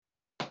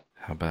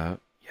How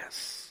about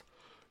yes?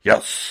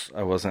 Yes!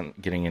 I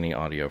wasn't getting any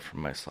audio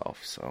from myself,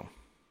 so.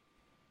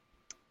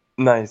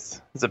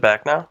 Nice. Is it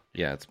back now?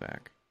 Yeah, it's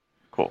back.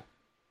 Cool.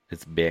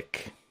 It's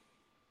Beck.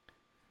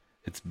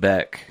 It's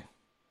Beck.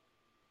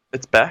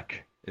 It's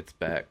back? It's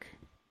Beck.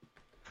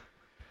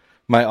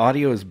 My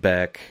audio is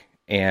Beck,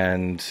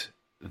 and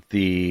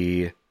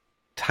the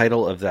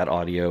title of that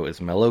audio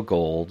is Mellow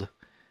Gold.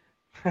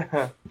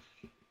 One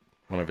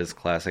of his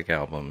classic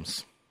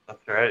albums.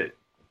 That's right.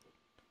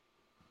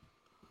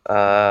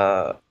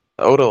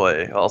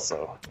 Odelay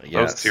also.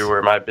 Yes. Those two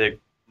were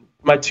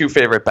my two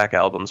favorite Beck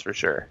albums for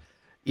sure.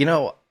 You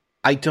know,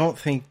 I don't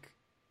think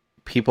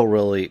people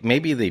really,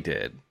 maybe they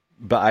did,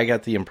 but I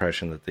got the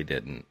impression that they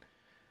didn't.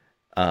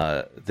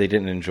 They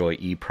didn't enjoy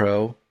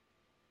E-Pro.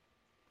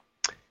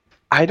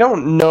 I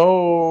don't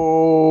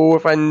know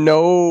if I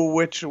know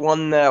which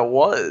one that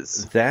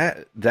was.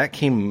 That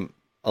came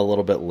a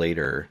little bit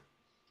later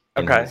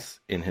Okay.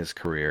 in his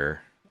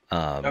career.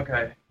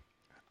 Okay.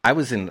 I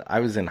was in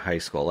high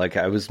school. Like,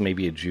 I was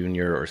maybe a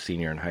junior or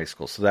senior in high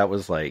school. So that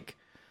was like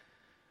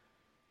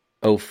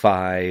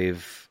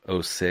 05,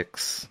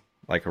 06,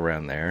 like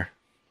around there.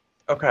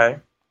 Okay.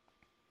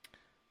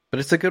 But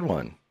it's a good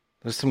one.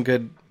 There's some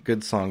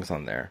good songs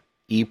on there.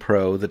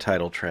 E-Pro, the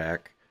title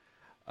track.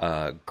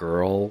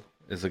 Girl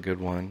is a good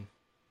one.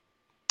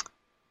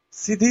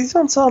 See, these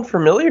don't sound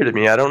familiar to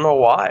me. I don't know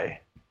why.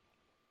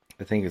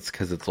 I think it's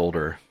because it's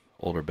older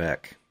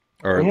Beck.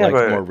 Or Yeah,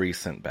 but more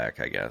recent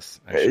Beck, I guess.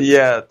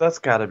 yeah, that's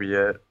gotta be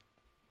it.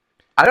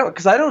 I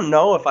don't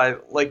know if I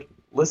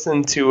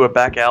listened to a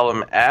Beck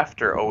album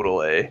after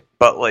Odelay,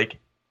 but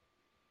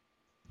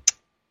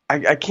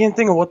I can't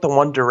think of what the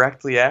one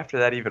directly after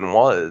that even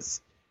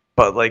was.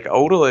 But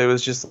Odelay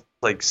was just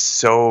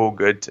so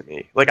good to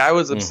me. I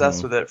was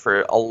obsessed with it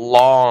for a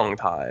long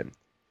time.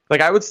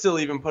 I would still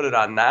even put it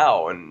on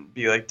now and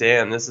be like,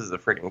 damn, this is a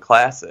freaking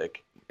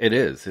classic. It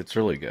is. It's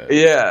really good.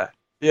 Yeah.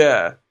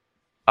 Yeah.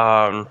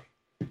 I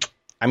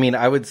mean,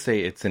 I would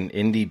say it's an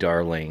indie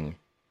darling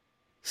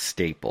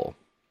staple.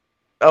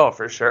 Oh,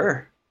 for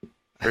sure.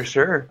 For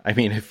sure. I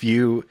mean, if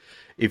you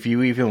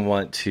even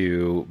want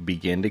to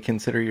begin to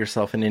consider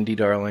yourself an indie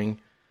darling,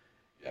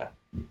 yeah,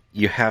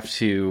 you have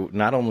to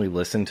not only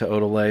listen to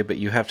Odelay, but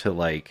you have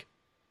to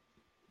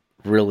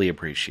really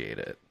appreciate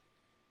it.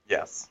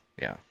 Yes.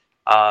 Yeah.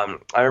 I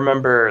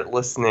remember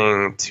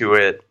listening to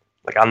it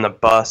on the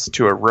bus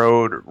to a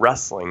road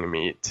wrestling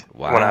meet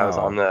when I was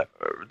on the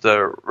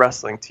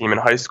wrestling team in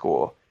high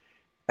school.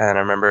 And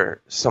I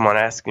remember someone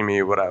asking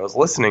me what I was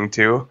listening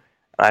to,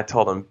 and I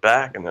told them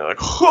Beck, and they're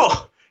like,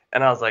 "Whoa!"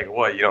 And I was like,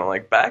 "What? You don't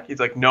like Beck?" He's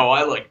like, "No,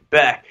 I like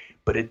Beck,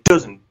 but it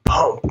doesn't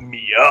pump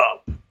me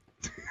up."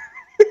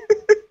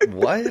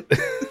 What?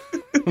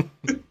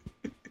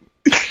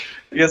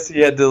 I guess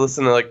he had to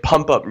listen to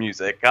pump up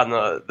music on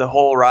the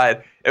whole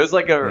ride. It was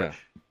a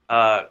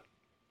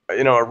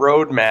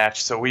road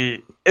match. So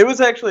it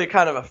was actually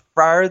kind of a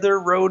farther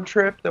road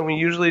trip than we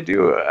usually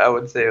do. I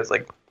would say it was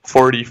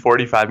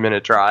 45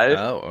 minute drive.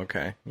 Oh,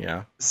 okay.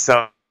 Yeah.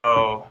 So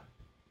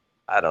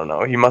I don't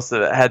know. He must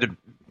have had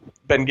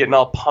been getting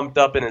all pumped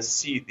up in his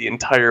seat the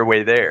entire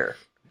way there.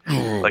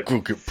 Go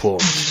get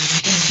pumped.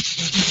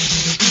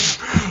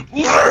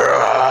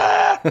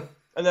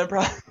 And then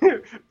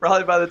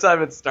probably by the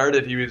time it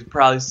started, he was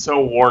probably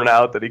so worn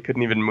out that he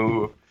couldn't even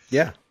move.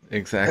 Yeah,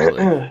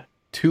 exactly.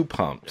 Too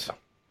pumped.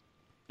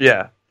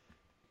 Yeah.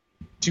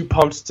 Too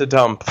pumped to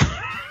dump.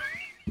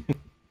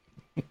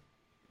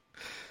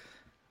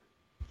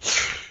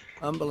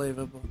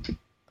 Unbelievable.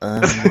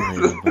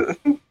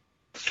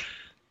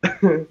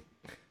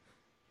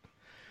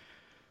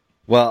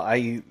 Well,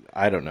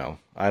 I don't know.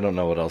 I don't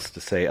know what else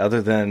to say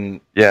other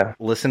than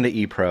listen to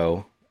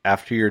E-Pro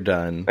after you're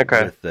done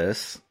with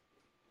this.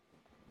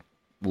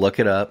 Look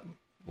it up.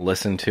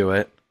 Listen to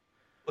it.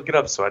 Look it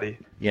up, Sweaty.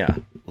 Yeah,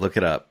 look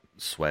it up,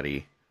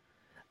 Sweaty.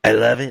 I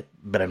love it,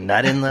 but I'm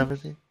not in love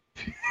with it.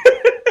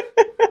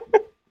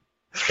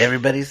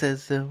 Everybody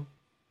says so.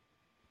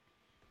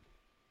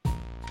 Oh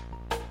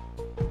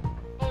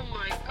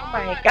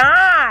my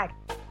god!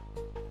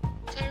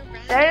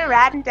 So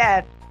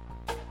random.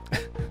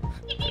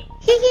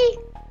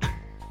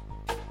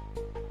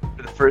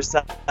 For the first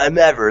time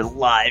ever,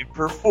 live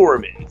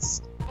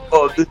performance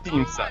of the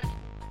theme song.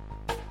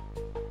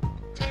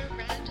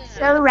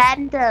 So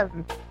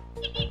random.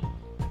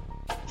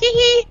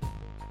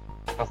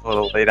 I was a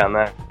little late on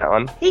that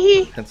one.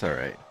 That's all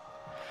right.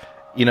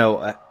 You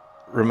know,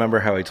 remember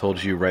how I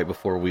told you right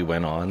before we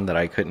went on that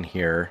I couldn't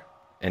hear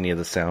any of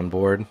the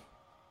soundboard?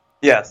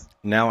 Yes.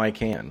 Now I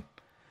can.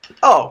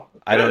 Oh.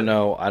 I don't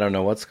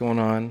know what's going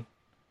on,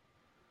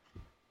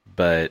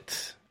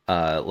 but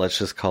let's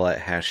just call it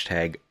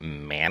hashtag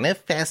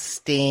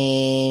manifesting.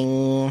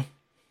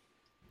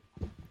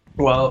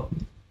 Well,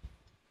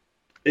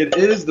 it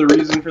is the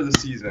reason for the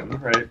season,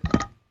 right?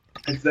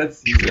 It's that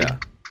season. Yeah,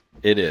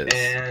 it is.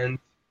 And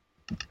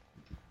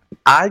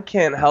I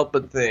can't help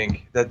but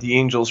think that the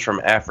angels from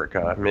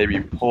Africa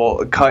maybe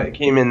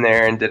came in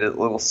there and did a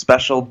little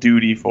special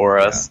duty for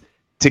us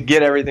to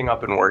get everything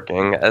up and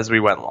working as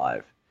we went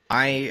live.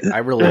 I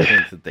really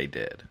think that they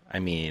did. I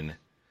mean,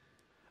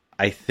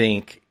 I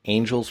think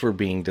angels were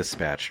being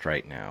dispatched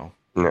right now.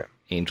 Yeah.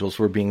 Angels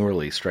were being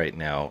released right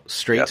now,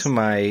 straight to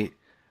my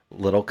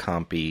little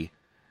compy,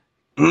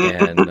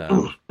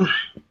 and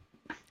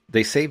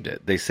they saved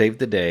it. They saved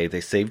the day. They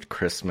saved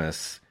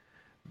Christmas.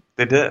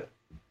 They did.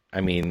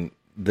 I mean,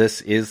 this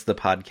is the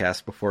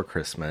podcast before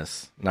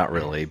Christmas. Not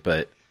really,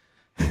 but...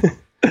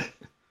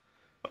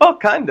 Well,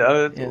 kind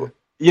of. Yeah.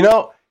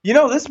 You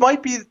know, this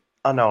might be...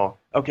 Oh, no.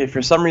 Okay,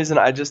 for some reason,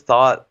 I just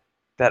thought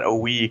that a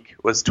week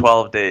was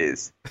 12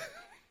 days.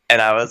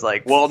 And I was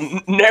like, well,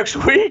 next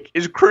week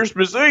is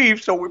Christmas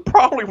Eve, so we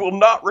probably will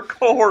not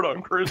record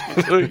on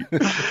Christmas Eve.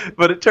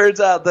 But it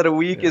turns out that a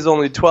week is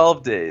only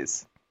 12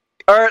 days.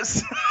 Or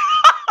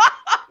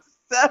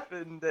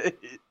 7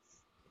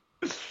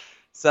 days.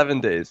 7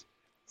 days.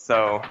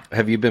 So...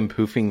 Have you been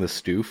poofing the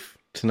stoof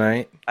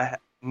tonight?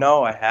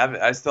 No, I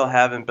haven't. I still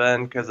haven't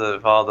been because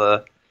of all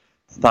the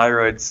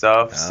thyroid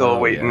stuff. Still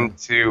waiting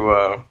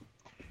to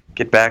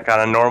get back on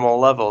a normal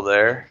level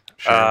there.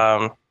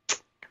 Sure.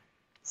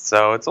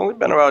 So it's only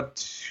been about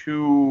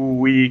 2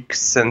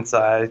 weeks since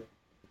I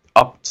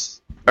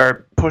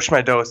pushed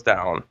my dose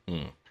down.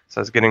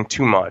 So it's getting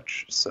too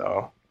much.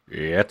 So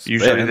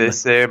usually they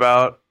say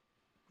about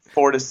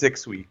 4 to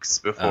 6 weeks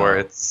before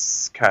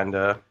it's kind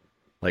of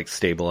like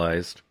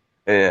stabilized.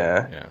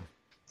 Yeah.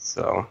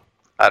 So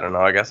I don't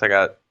know. I guess I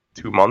got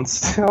 2 months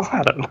still.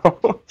 I don't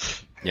know.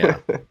 Yeah.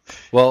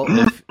 Well,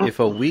 if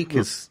a week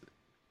is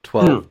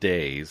 12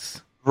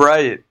 days,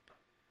 right?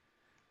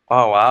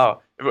 Oh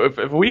wow. If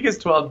a week is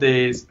 12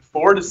 days,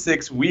 4 to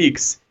 6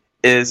 weeks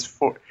is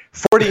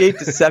 48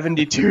 to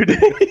 72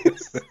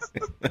 days.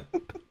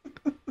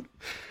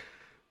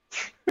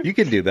 You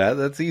can do that.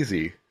 That's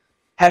easy.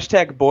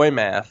 Hashtag boy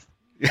math.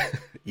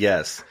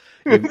 Yes.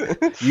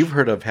 You've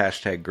heard of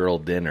hashtag girl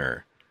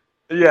dinner.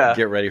 Yeah.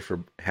 Get ready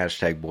for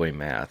hashtag boy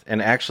math.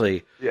 And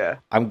actually,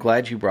 I'm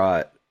glad you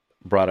brought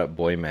up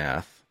boy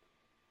math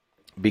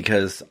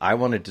because I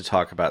wanted to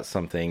talk about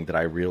something that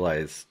I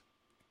realized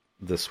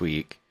this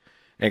week.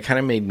 And it kind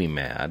of made me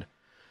mad.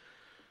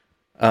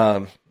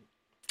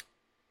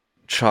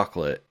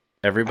 Chocolate.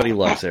 Everybody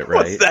loves it,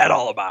 right? What's that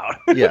all about?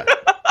 Yeah.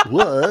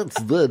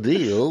 What's the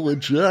deal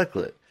with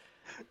chocolate?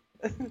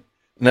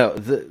 No,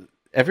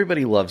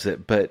 everybody loves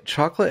it, but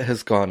chocolate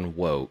has gone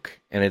woke,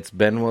 and it's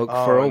been woke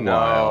for a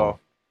while.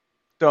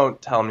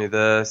 Don't tell me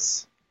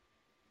this.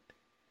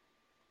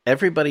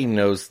 Everybody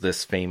knows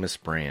this famous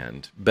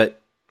brand,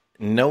 but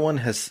no one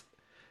has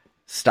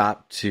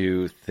stopped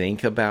to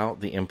think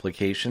about the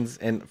implications,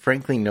 and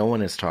frankly, no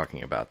one is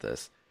talking about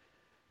this.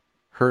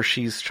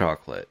 Hershey's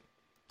chocolate.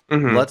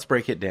 Mm-hmm. Let's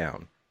break it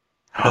down.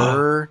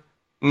 Hershey's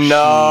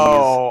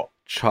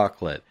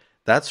chocolate.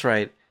 That's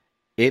right.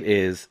 It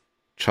is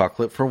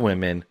chocolate for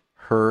women.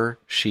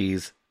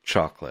 Hershey's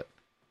chocolate.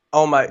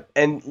 Oh my!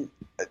 And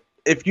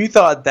if you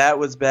thought that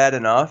was bad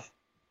enough,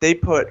 they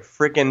put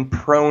frickin'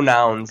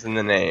 pronouns in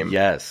the name.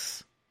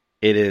 Yes,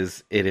 it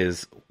is. It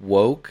is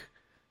woke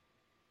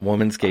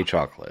woman's gay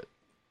chocolate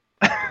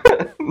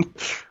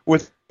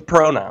with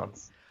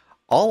pronouns.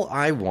 All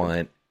I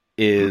want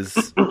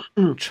is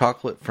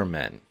chocolate for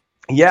men.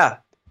 Yeah,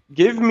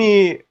 give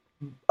me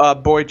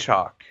boy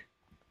chalk.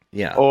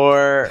 Yeah,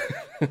 or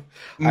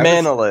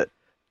Manolit.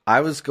 I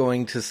was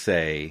going to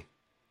say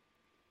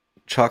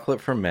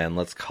chocolate for men.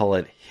 Let's call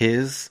it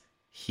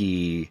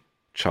he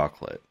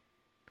chocolate.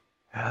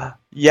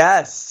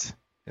 Yes.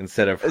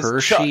 Instead of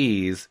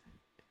Hershey's,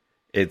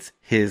 it's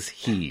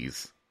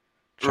he's.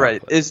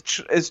 Chocolate. Right.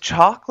 Is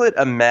chocolate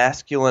a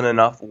masculine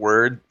enough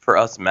word for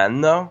us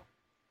men, though?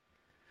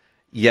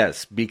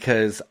 Yes,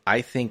 because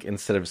I think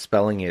instead of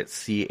spelling it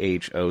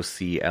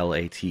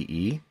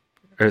Choclate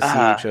or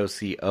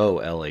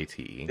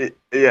Chocolate,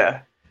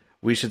 yeah,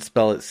 we should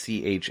spell it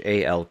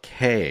Chalk.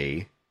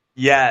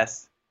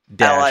 Yes.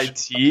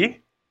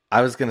 Lit.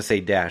 I was going to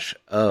say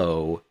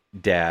 -O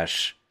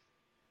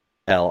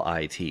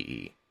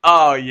 -Lite.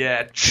 Oh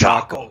yeah,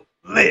 chocolate.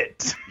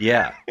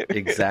 Yeah,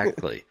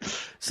 exactly.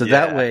 So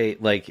that way,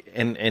 like,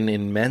 and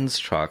in men's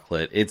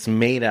chocolate, it's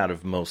made out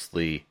of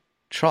mostly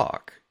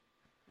chalk.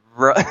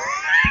 Right.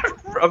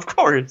 Of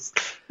course.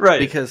 Right.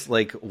 Because,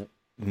 like,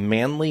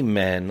 manly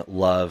men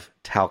love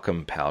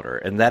talcum powder,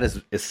 and that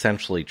is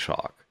essentially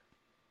chalk.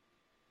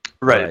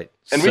 Right.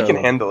 And we can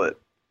handle it.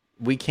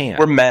 We can.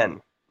 We're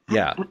men.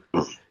 Yeah.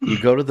 You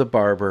go to the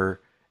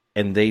barber,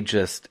 and they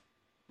just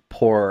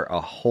pour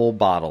a whole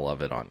bottle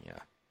of it on you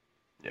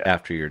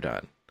after you're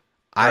done.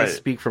 I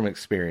speak from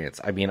experience.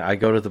 I mean, I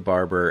go to the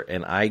barber,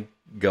 and I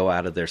go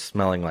out of there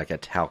smelling like a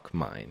talc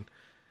mine.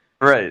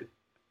 Right.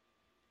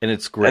 And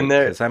it's great,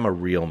 because I'm a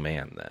real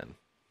man then.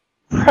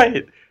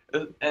 Right.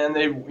 And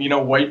they,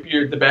 wipe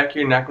the back of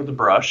your neck with a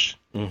brush.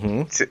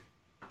 Mm-hmm.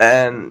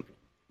 And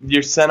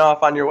you're sent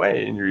off on your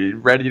way, and you're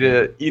ready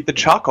to eat the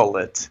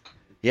chocolate.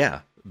 Yeah.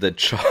 The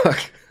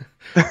chalk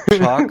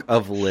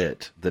of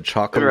lit. The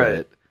chocolate.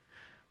 Right.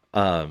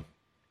 And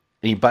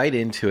you bite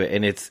into it,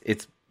 and it's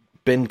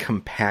been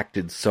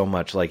compacted so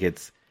much, like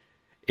it's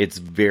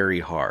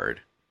very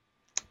hard.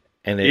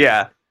 And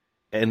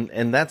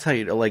And that's how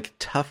you, like,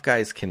 tough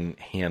guys can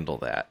handle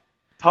that.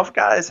 Tough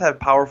guys have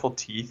powerful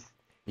teeth.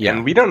 Yeah.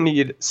 And we don't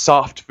need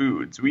soft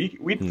foods. We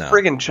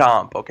friggin'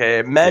 chomp,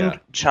 okay? Men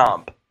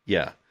chomp.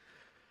 Yeah.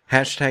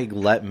 Hashtag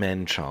let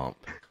men chomp.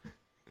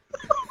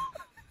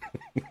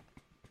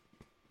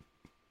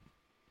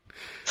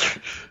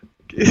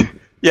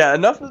 Yeah,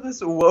 enough of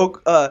this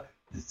woke,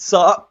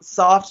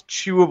 soft,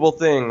 chewable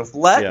things.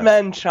 Let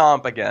men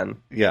chomp again.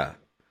 Yeah.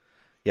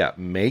 Yeah,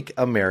 make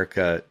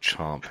America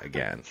chomp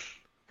again.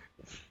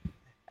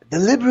 The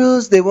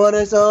liberals, they want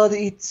us all to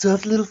eat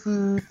soft little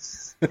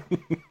foods.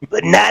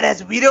 But not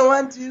us, we don't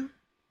want to.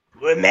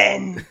 We're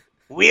men.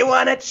 We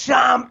want to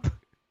chomp.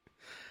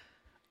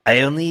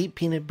 I only eat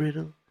peanut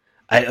brittle.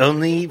 I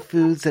only eat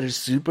foods that are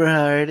super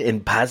hard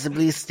and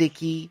possibly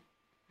sticky.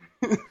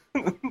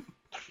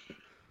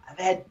 I've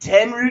had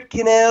 10 root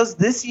canals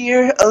this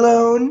year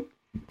alone.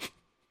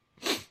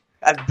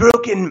 I've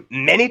broken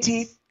many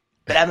teeth,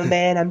 but I'm a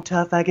man. I'm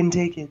tough. I can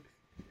take it.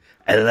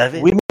 I love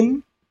it.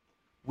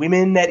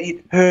 Women that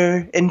eat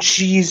her and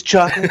she's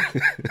chocolate,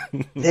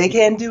 they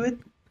can't do it.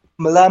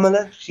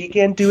 Malamala, she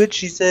can't do it.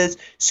 She says,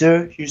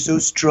 "Sir, you're so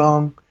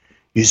strong.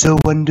 You're so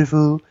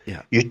wonderful.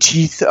 Yeah. Your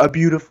teeth are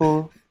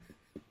beautiful."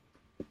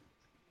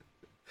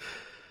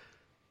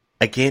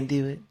 I can't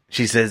do it.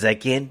 She says, I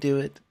can't do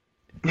it.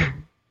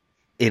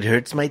 It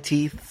hurts my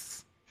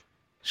teeth.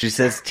 She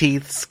says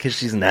teeths because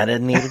she's not a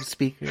native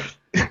speaker.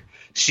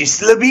 She's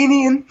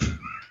Slovenian.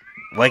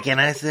 What can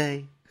I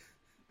say?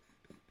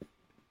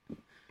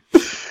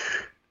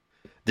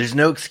 There's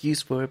no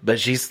excuse for it, but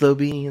she's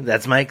Slovenian.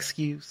 That's my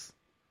excuse.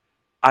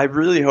 I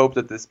really hope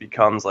that this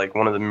becomes like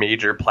one of the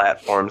major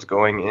platforms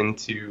going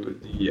into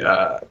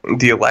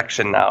the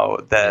election now,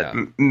 that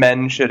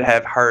men should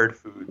have hard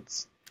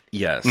foods.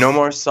 Yes. No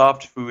more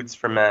soft foods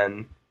for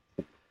men.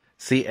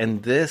 See,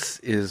 and this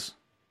is,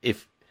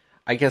 if,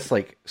 I guess,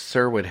 like,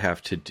 Sir would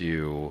have to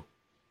do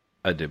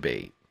a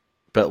debate.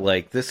 But,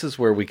 like, this is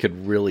where we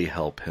could really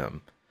help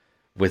him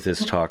with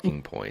his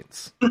talking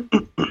points.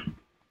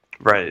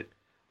 Right.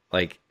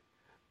 Like,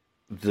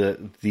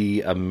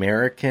 the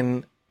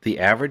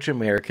average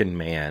American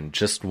man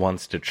just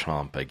wants to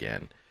chomp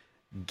again.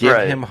 Give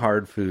him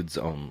hard foods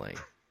only.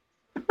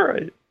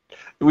 Right.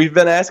 We've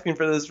been asking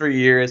for this for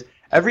years.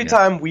 Every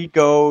time we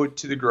go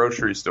to the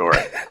grocery store,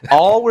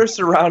 all we're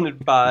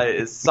surrounded by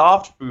is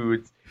soft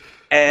foods.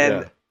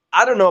 And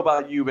I don't know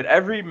about you, but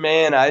every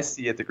man I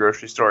see at the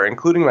grocery store,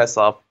 including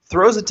myself,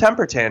 throws a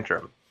temper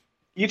tantrum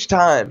each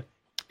time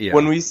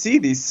when we see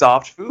these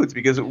soft foods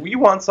because we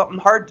want something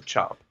hard to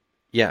chomp.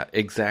 Yeah,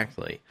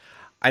 exactly.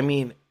 I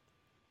mean,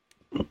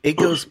 it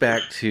goes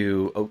back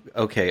to,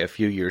 okay, a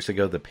few years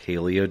ago, the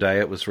paleo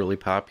diet was really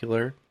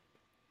popular.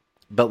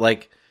 But,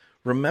 like,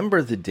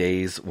 remember the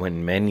days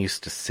when men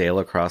used to sail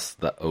across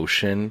the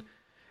ocean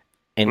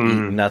and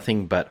eat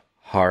nothing but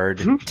hard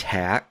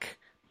tack?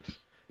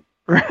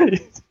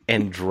 Right.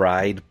 And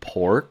dried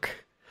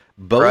pork?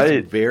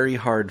 Both very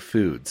hard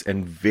foods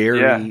and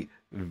very,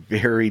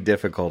 very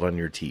difficult on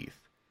your teeth.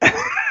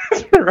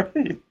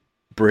 Right.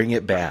 Bring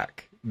it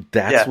back.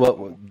 That's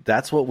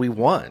what we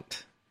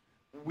want.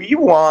 We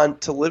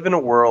want to live in a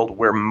world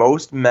where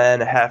most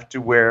men have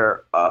to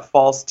wear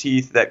false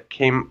teeth that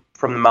came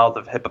from the mouth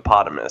of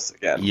hippopotamus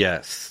again.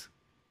 Yes.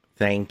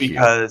 Thank you.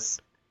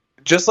 Because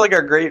just like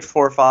our great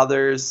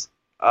forefathers,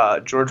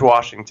 George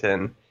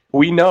Washington,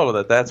 we know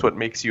that that's what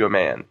makes you a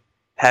man.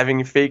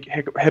 Having fake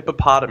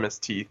hippopotamus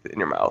teeth in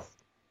your mouth.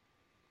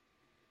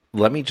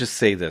 Let me just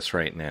say this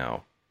right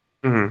now.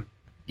 Mm-hmm.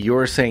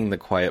 You're saying the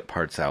quiet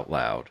parts out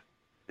loud.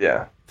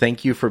 Yeah.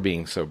 Thank you for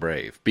being so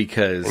brave.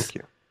 Because thank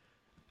you.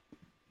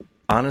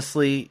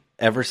 Honestly,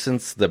 ever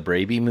since the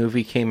Brady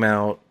movie came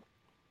out,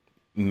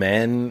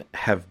 men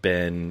have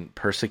been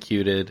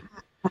persecuted.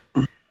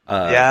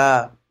 And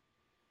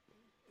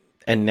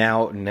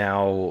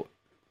now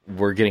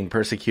we're getting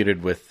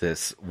persecuted with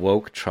this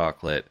woke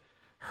chocolate,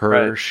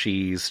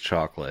 Hershey's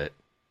chocolate.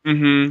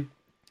 Mm-hmm.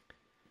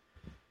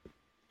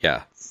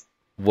 Yeah.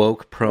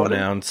 Woke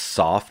pronouns,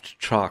 soft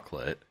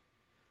chocolate.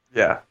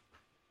 Yeah.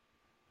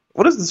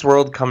 What is this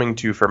world coming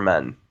to for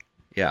men?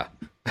 Yeah.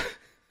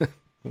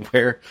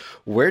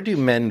 Where do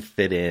men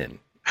fit in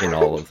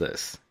all of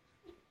this?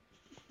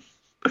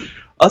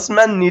 Us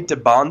men need to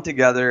bond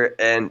together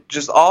and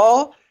just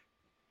all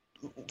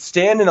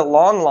stand in a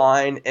long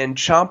line and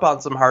chomp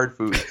on some hard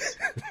foods.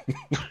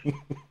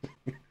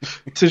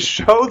 To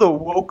show the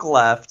woke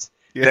left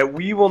that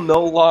we will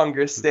no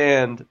longer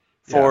stand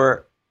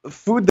for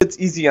food that's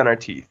easy on our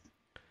teeth.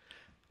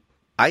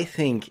 I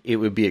think it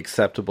would be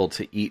acceptable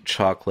to eat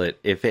chocolate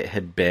if it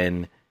had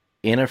been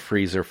in a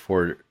freezer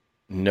for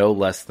no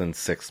less than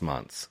 6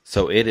 months.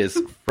 So it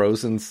is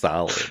frozen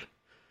solid.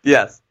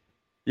 Yes.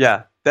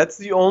 Yeah. That's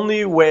the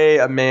only way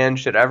a man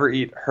should ever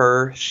eat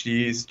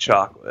Hershey's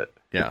chocolate.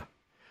 Yeah.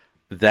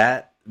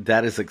 That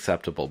is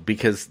acceptable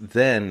because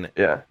then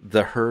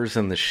the hers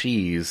and the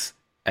she's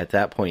at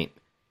that point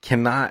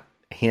cannot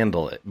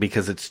handle it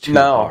because it's too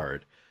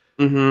hard.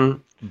 Mm-hmm.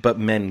 But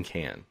men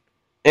can.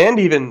 And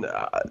even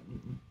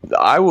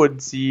I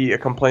would see a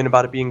complaint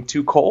about it being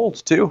too cold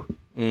too.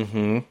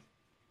 Mm-hmm.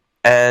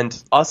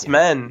 And us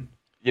men,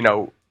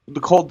 the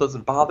cold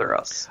doesn't bother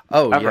us.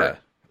 Oh, ever.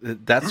 Yeah.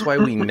 That's why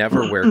we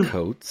never wear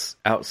coats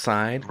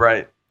outside.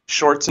 Right.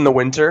 Shorts in the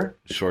winter.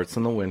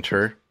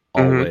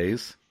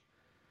 Always.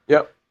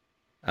 Yep.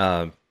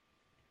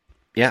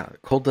 Yeah,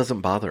 cold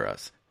doesn't bother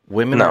us.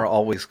 Women are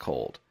always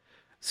cold.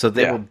 So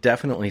they will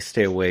definitely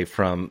stay away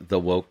from the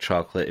woke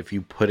chocolate if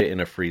you put it in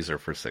a freezer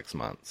for 6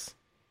 months.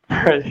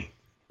 Right.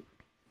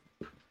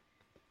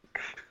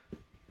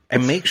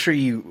 And make sure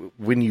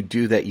when you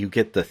do that, you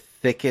get the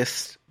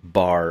thickest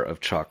bar of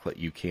chocolate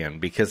you can,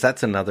 because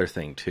that's another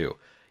thing too.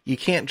 You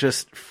can't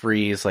just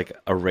freeze like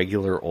a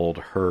regular old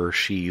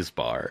Hershey's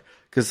bar,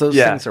 because those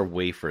things are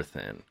wafer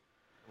thin.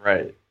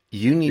 Right.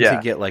 You need to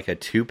get like a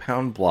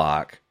 2-pound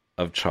block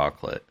of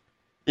chocolate.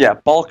 Yeah,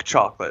 bulk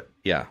chocolate.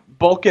 Yeah.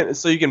 Bulk it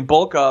so you can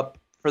bulk up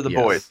for the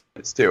boys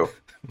too.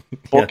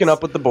 Bulking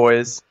up with the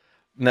boys.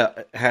 No,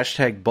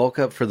 hashtag bulk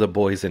up for the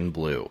boys in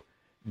blue.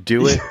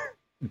 Do it.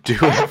 Do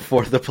it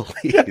for the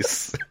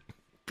police.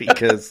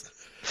 Because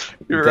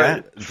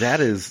that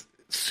is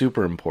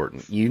super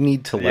important. You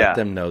need to let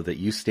them know that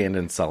you stand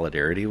in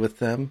solidarity with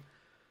them.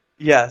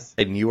 Yes.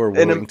 And you are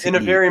willing in a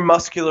very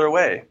muscular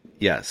way.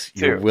 Yes.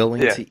 You're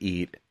willing to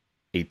eat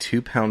a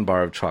 2-pound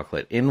bar of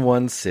chocolate in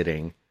one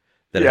sitting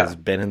that has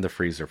been in the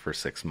freezer for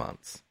 6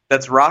 months.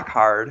 That's rock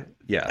hard.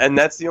 Yeah. And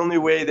that's the only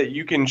way that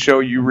you can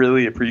show you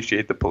really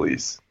appreciate the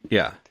police.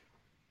 Yeah.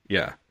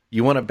 Yeah.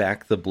 You want to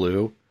back the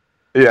blue?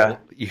 Yeah.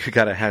 You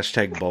got to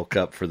hashtag bulk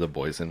up for the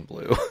boys in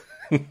blue.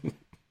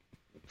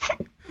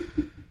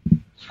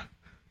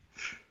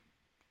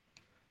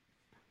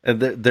 And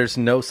there's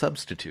no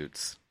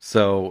substitutes.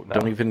 So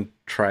don't even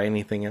try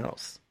anything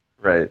else.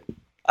 Right.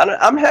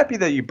 I'm happy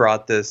that you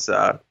brought this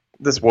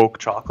this woke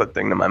chocolate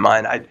thing to my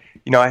mind. I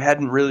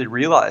hadn't really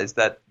realized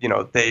that,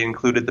 they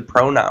included the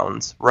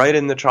pronouns right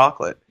in the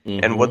chocolate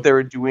and what they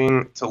were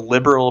doing to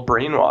liberal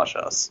brainwash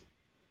us.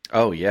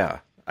 Oh, yeah.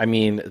 I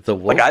mean, the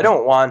woke... I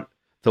don't want...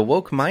 The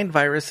woke mind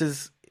virus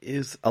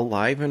is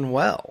alive and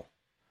well.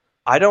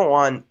 I don't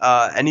want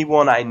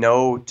anyone I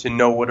know to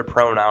know what a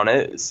pronoun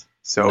is.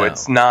 So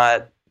it's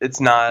not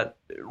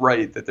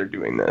right that they're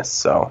doing this.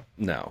 So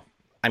no.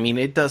 I mean,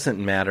 it doesn't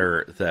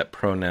matter that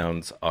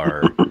pronouns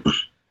are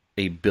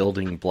a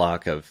building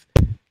block of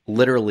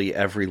literally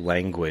every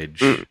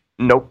language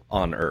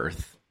on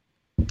Earth.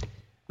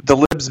 The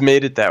libs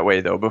made it that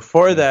way, though.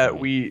 Before that,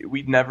 we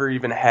never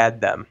even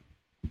had them.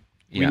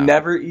 Yeah. We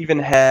never even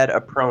had a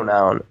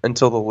pronoun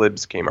until the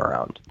libs came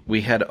around.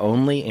 We had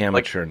only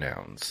amateur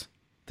nouns.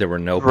 There were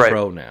no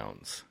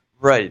pronouns.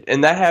 Right,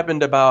 and that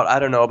happened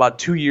about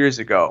 2 years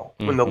ago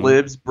when the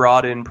libs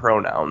brought in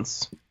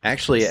pronouns.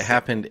 Actually, it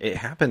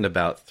happened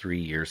about 3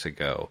 years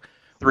ago.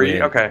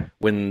 Okay.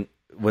 When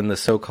the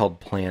so-called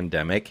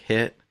plandemic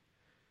hit.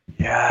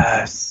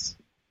 Yes.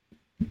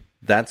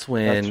 That's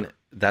when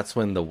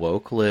the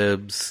woke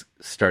libs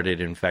started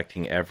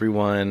infecting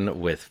everyone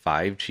with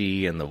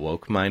 5G and the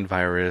woke mind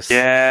virus.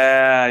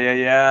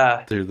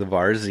 Yeah. Through the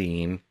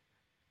Varzine.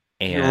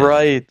 And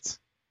right.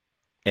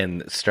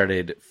 And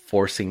started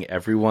forcing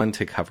everyone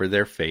to cover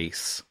their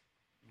face.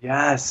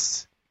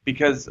 Yes,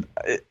 because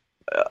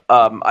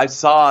I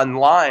saw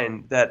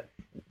online that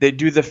they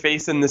do the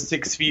face in the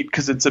 6 feet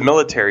because it's a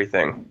military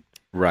thing.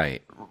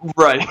 Right.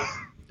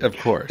 Of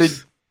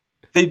course.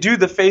 They do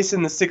the face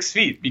in the 6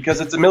 feet because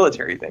it's a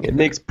military thing. It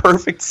makes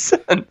perfect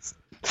sense.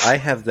 I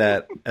have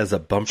that as a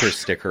bumper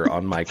sticker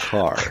on my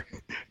car.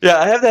 Yeah,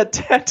 I have that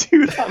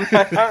tattooed on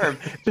my arm.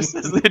 Just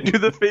as they do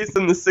the face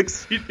in the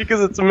 6 feet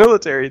because it's a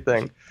military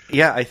thing.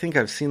 Yeah, I think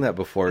I've seen that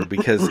before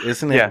because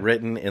isn't it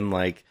written in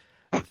like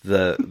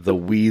the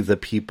We the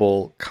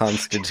People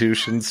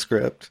Constitution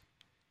script?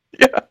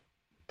 Yeah.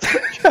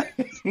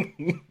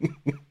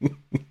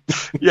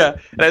 Yeah,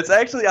 and it's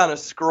actually on a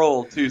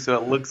scroll too, so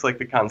it looks like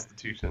the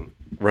Constitution.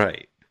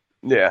 Right.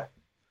 Yeah.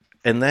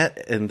 And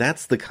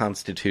that's the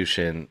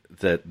Constitution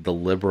that the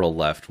liberal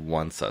left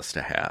wants us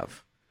to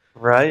have.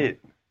 Right.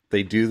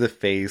 They do the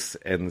face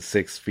and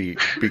 6 feet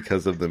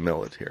because of the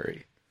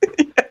military.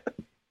 Yeah.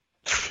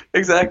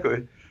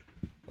 Exactly.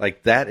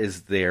 Like that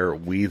is their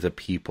 "We the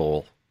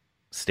People"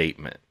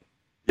 statement.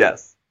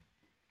 Yes.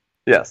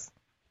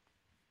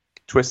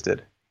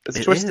 Twisted.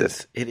 It's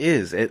twisted. It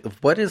is.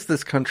 What is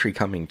this country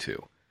coming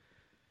to?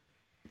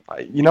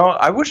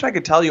 I wish I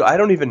could tell you. I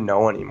don't even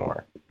know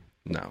anymore.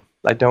 No.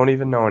 I don't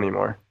even know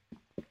anymore.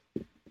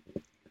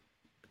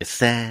 It's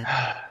sad.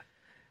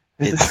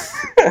 It's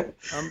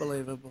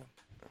unbelievable.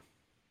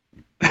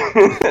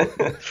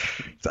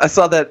 I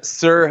saw that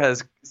Sir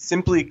has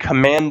simply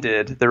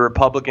commanded the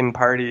Republican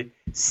Party,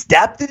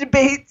 stop the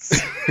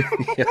debates.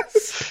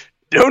 Yes.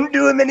 Don't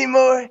do them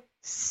anymore.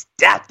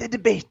 Stop the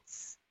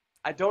debates.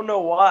 I don't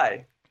know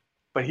why,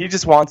 but he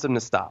just wants them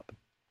to stop.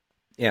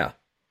 Yeah.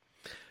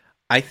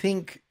 I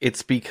think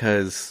it's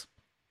because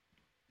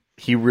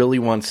he really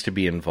wants to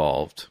be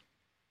involved.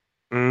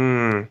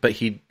 But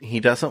he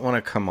doesn't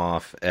want to come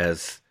off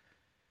as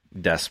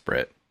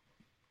desperate.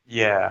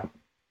 Yeah.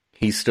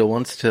 He still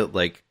wants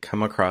to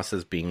come across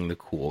as being the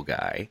cool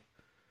guy.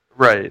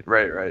 Right.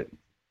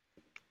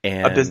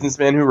 And a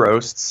businessman who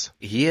roasts.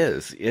 He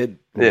is.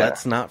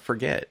 Let's not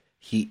forget.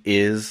 He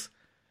is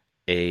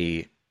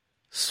a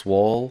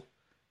swole,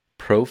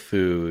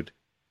 pro-food,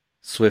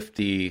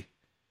 Swiftie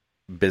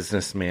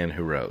businessman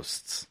who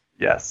roasts.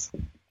 Yes.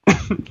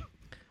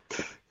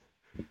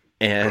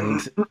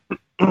 And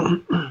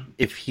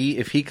if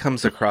he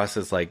comes across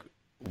as like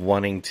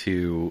wanting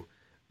to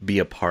be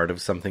a part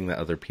of something that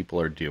other people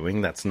are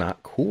doing, that's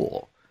not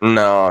cool.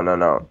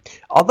 No.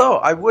 Although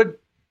I would,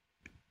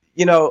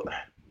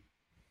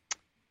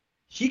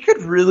 he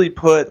could really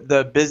put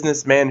the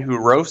businessman who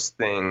roasts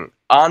thing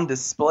on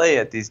display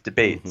at these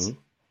debates. Mm-hmm.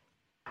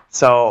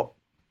 So,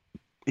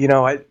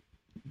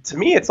 to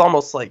me, it's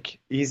almost like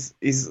he's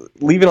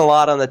leaving a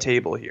lot on the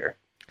table here.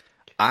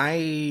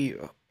 I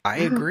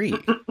agree.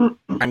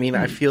 I mean,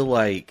 I feel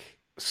like,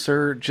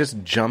 sir,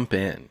 just jump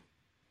in.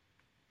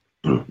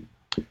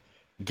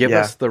 Give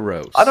us the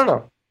roast. I don't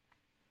know.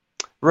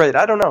 Right,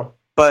 I don't know.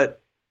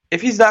 But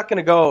if he's not going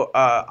to go,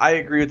 I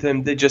agree with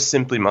him. They just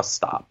simply must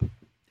stop.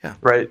 Yeah.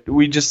 Right?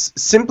 We just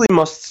simply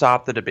must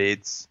stop the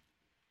debates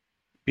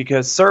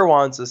because Sir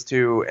wants us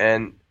to,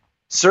 and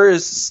Sir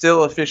is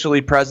still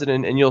officially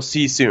president, and you'll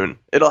see soon.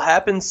 It'll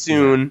happen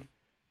soon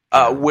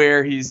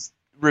where he's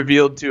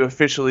revealed to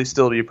officially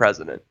still be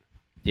president.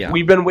 Yeah.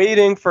 We've been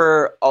waiting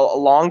for a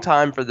long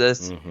time for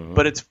this,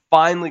 but it's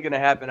finally going to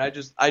happen.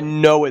 I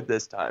know it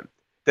this time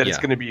that it's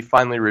going to be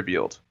finally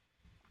revealed.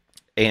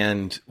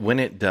 And when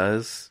it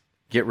does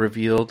get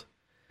revealed,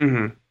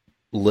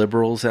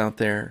 liberals out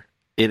there,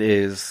 it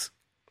is,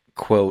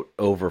 quote,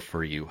 over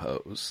for you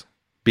hoes.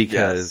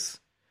 Because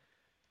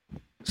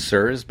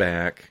Sir is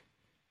back,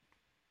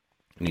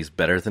 and he's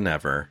better than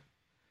ever,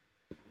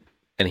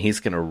 and he's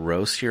going to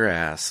roast your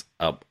ass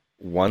up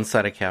one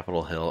side of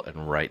Capitol Hill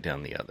and right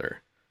down the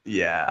other.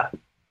 Yeah.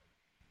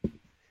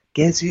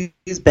 Guess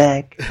who's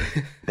back?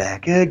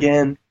 Back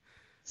again.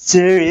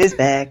 Sir is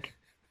back.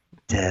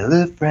 Tell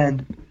a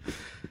friend.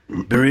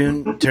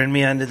 Barun, turn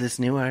me on to this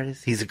new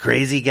artist. He's a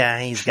crazy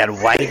guy. He's got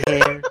white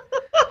hair.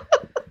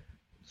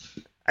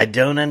 I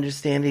don't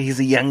understand it. He's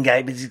a young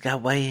guy, but he's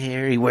got white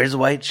hair. He wears a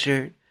white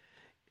shirt.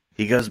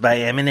 He goes by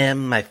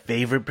M&M, my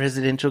favorite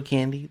presidential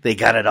candy. They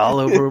got it all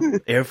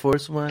over Air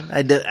Force One.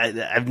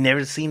 I've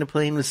never seen a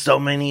plane with so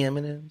many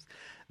M&Ms.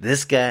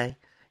 This guy,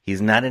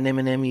 he's not an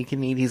M&M you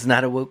can eat. He's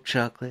not a woke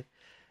chocolate.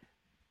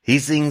 He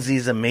sings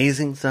these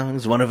amazing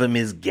songs. One of them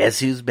is Guess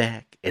Who's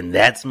Back, and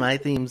that's my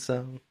theme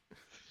song.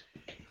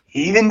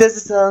 He even does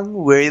a song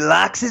where he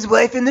locks his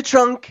wife in the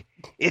trunk.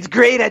 It's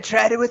great. I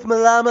tried it with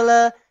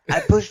Malamala. I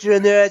pushed her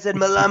in there. I said,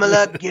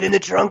 Malamala, get in the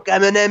trunk.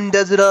 Eminem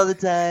does it all the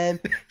time.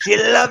 She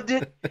loved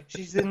it.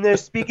 She's in there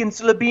speaking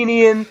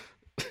Slovenian.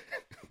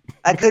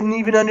 I couldn't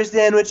even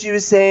understand what she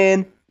was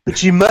saying, but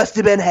she must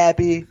have been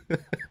happy.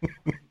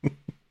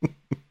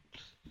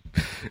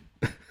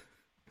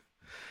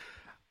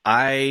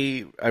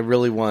 I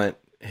really want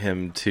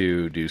him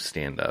to do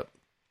stand-up.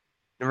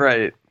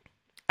 Right.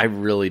 I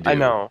really do. I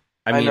know.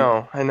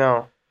 I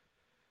know.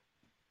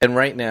 And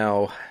right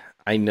now,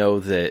 I know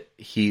that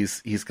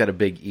he's got a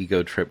big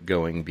ego trip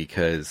going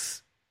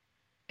because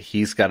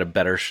he's got a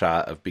better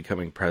shot of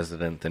becoming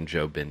president than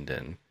Joe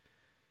Biden.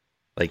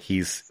 Like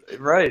he's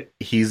right.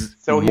 He's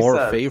so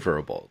more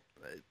favorable.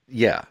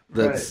 Yeah,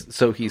 that's right.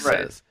 So he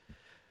says.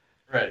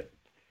 Right.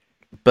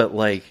 But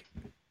like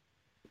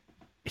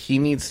he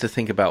needs to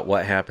think about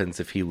what happens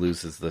if he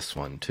loses this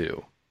one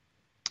too.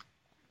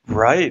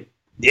 Right.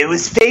 It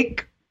was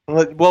fake.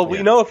 Well,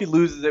 we know if he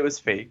loses, it was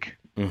fake.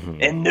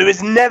 And there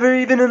was never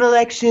even an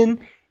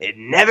election. It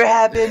never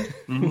happened.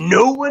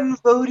 No one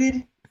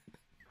voted.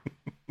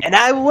 And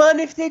I won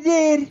if they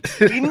did.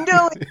 You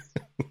know it.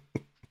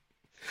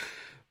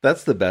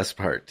 That's the best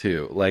part,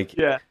 too. Like,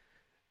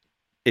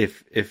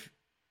 if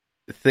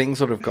things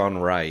would have gone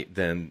right,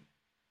 then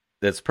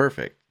that's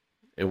perfect.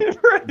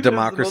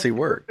 Democracy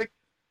worked.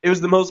 It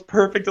was the most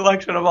perfect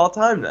election of all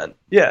time then.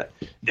 Yeah.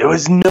 There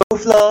was no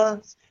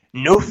flaws,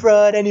 no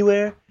fraud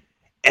anywhere.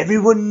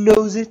 Everyone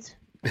knows it.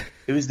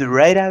 It was the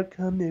right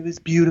outcome. It was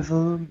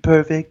beautiful and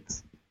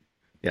perfect.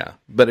 Yeah.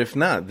 But if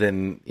not,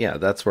 then,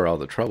 that's where all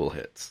the trouble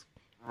hits.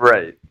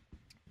 Right.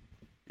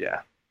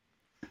 Yeah.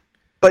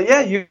 But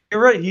yeah, you're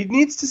right. He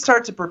needs to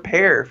start to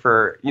prepare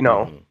for,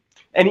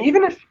 and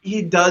even if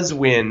he does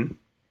win,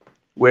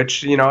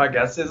 which, I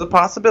guess is a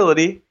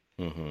possibility,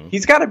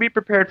 he's got to be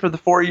prepared for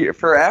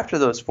for after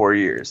those 4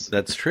 years.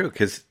 That's true.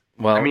 Because,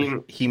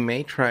 he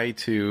may try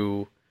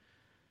to,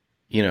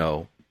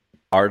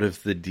 art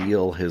of the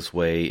deal his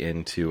way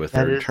into a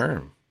third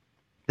term.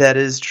 That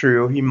is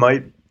true. He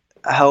might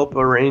help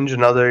arrange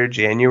another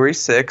January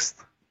 6th.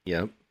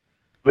 Yep.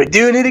 We're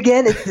doing it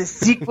again. It's the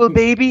sequel,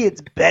 baby.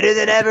 It's better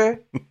than ever.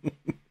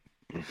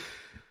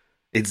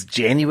 It's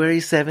January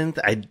 7th.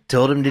 I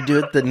told him to do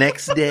it the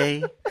next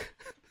day.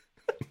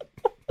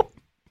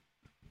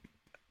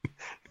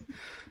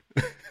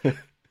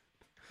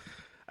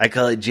 I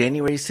call it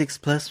January 6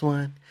 plus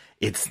 1.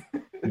 It's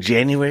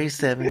January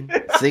 7.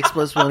 6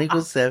 plus 1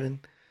 equals 7.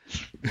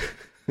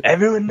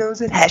 Everyone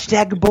knows it.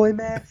 Hashtag boy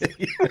math.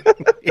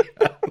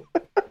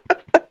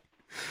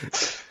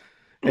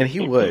 And he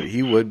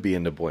would be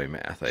into boy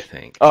math, I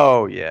think.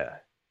 Oh, yeah.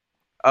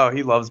 Oh,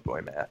 he loves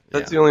boy math.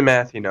 That's the only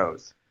math he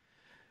knows.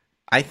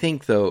 I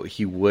think, though,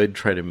 he would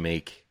try to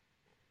make,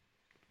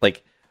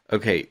 like,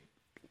 okay,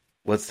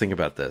 let's think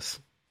about this.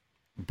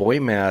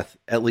 Boy math,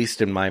 at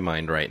least in my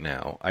mind right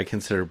now, I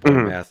consider boy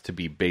math to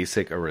be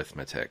basic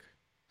arithmetic.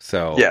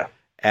 So,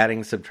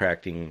 adding,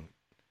 subtracting,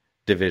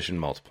 division,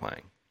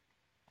 multiplying.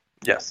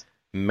 Yes.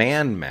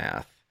 Man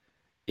math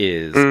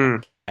is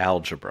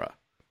algebra.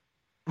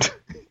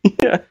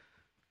 Yeah.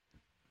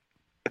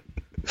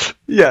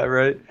 Yeah,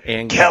 right.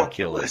 And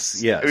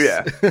calculus. Yes.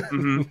 Yeah.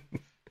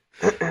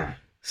 Mm-hmm.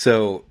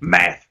 So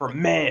math for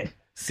men.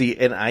 See,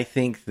 and I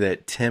think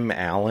that Tim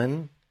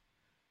Allen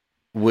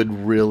would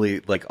really,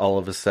 like, all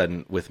of a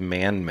sudden with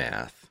man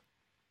math,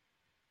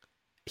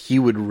 he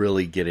would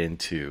really get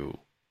into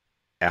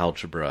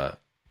algebra,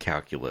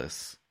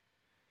 calculus,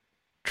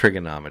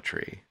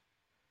 trigonometry.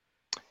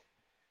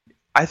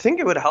 I think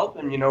it would help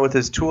him, with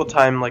his tool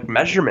time, like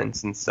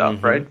measurements and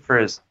stuff, right? For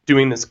his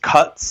doing his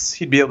cuts,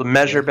 he'd be able to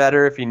measure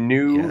better if he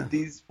knew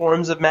these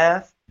forms of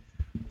math.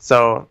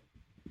 So,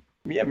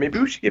 yeah, maybe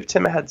we should give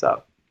Tim a heads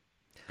up.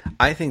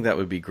 I think that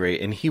would be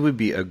great, and he would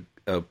be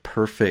a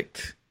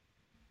perfect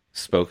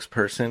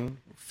spokesperson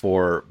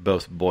for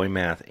both boy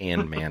math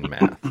and man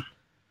math.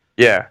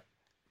 Yeah.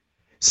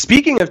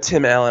 Speaking of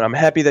Tim Allen, I'm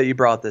happy that you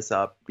brought this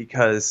up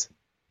because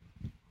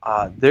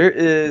there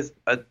is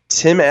a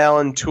Tim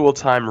Allen tool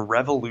time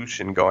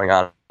revolution going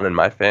on in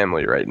my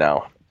family right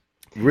now.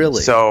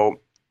 Really? So,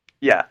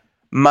 yeah.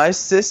 My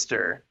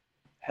sister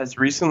has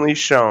recently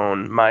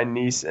shown my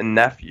niece and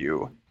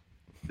nephew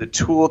the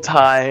tool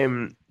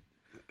time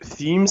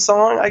theme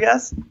song, I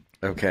guess.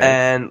 Okay.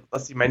 And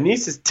let's see, my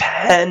niece is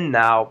 10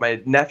 now. My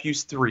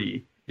nephew's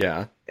 3.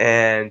 Yeah.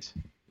 And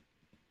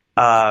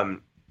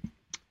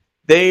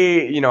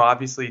they,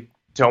 obviously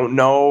don't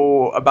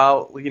know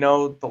about,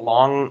 the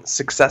long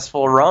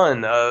successful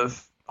run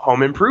of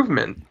Home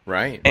Improvement.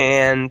 Right.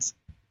 And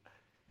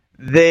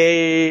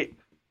they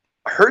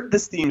heard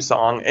this theme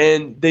song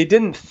and they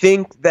didn't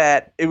think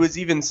that it was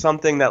even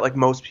something that like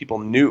most people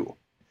knew.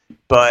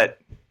 But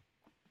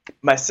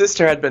my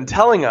sister had been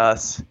telling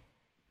us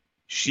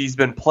she's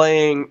been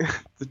playing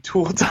the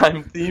Tool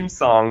Time theme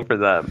song for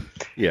them.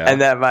 Yeah.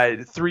 And that my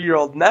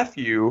 3-year-old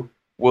nephew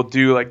will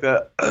do like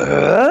the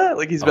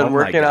like he's been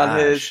working on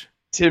his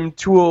Tim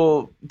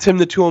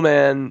the Tool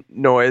Man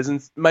noise,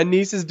 and my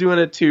niece is doing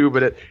it too,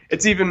 but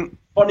it's even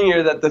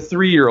funnier that the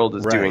 3-year-old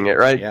is doing it,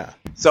 right? Yeah.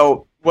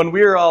 So when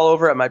we were all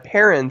over at my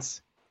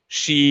parents',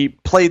 she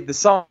played the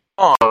song,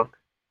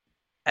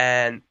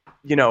 and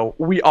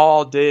we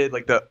all did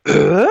like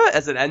the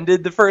as it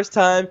ended the first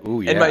time.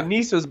 Ooh, yeah. And my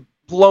niece was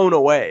blown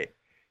away.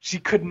 She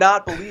could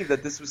not believe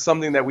that this was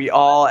something that we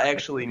all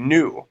actually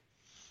knew.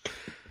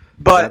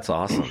 But that's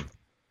awesome.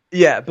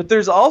 Yeah, but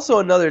there's also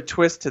another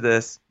twist to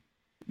this.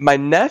 My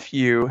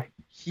nephew,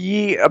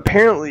 he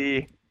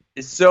apparently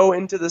is so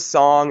into the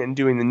song and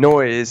doing the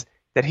noise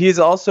that he has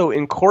also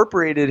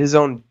incorporated his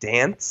own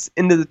dance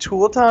into the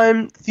Tool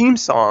Time theme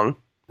song.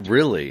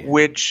 Really?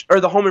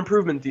 Or the Home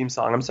Improvement theme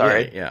song, I'm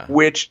sorry. Yeah.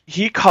 Which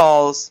he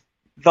calls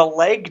the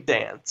leg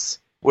dance,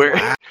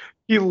 where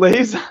he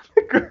lays on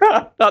the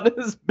ground on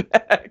his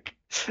back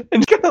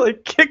and kind of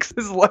like kicks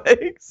his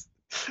legs.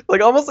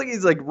 Like almost like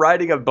he's like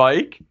riding a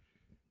bike.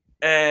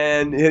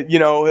 And, then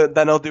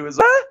he'll do his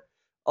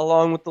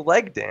along with the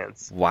leg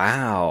dance.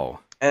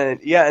 Wow.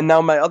 And and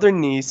now my other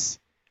niece,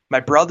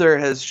 my brother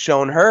has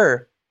shown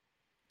her,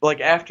 like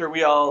after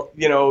we all,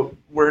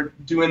 we're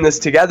doing this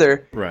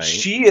together, right.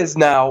 She is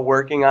now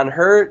working on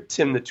her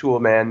Tim the Tool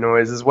Man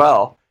noise as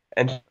well.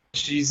 And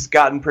she's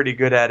gotten pretty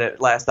good at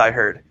it, last I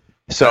heard.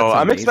 So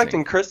I'm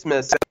expecting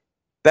Christmas,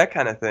 that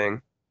kind of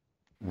thing.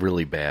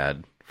 Really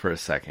bad for a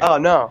second. Oh,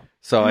 no.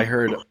 So I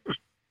heard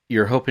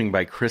you're hoping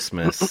by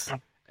Christmas,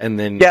 and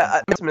then...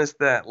 Yeah, Christmas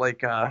that,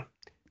 like,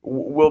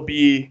 we'll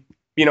be,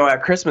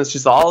 at Christmas,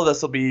 just all of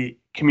us will be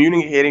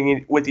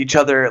communicating with each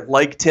other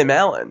like Tim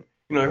Allen.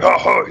 Like,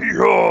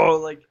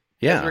 like,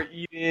 as we're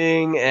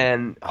eating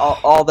and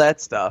all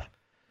that stuff,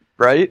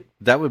 right?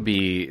 That would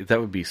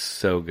be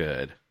so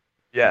good.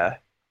 Yeah.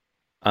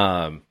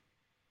 That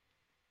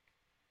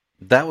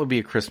would be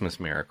a Christmas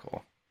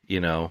miracle,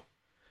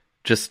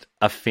 just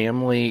a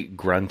family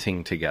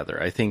grunting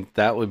together. I think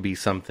that would be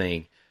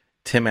something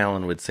Tim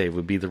Allen would say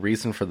would be the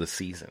reason for the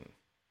season.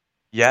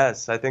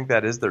 Yes, I think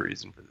that is the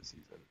reason for the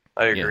season.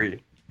 I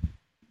agree.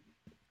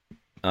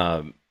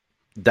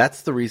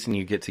 That's the reason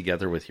you get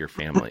together with your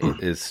family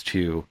is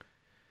to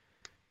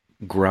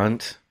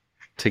grunt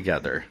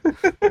together.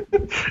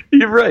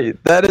 You're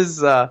right. That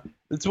is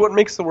it's what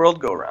makes the world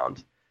go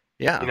round.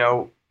 Yeah.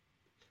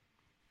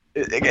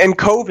 And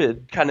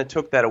COVID kind of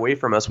took that away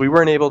from us. We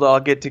weren't able to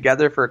all get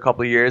together for a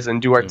couple of years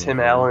and do our Tim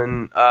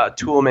Allen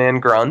Toolman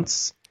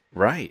grunts.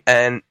 Right.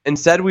 And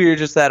instead we were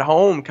just at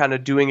home kind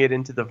of doing it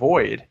into the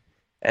void.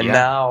 And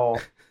now,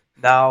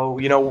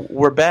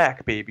 we're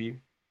back, baby.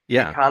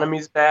 Yeah. The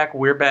economy's back.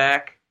 We're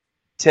back.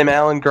 Tim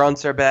Allen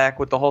grunts are back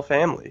with the whole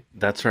family.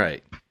 That's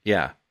right.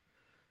 Yeah.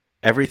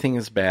 Everything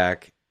is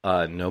back.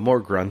 No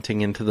more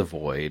grunting into the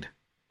void.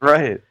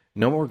 Right.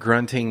 No more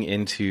grunting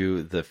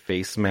into the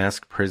face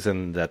mask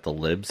prison that the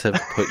libs have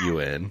put you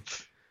in.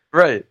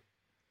 Right.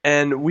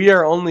 And we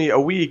are only a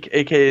week,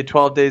 aka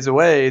 12 days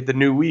away, the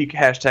new week,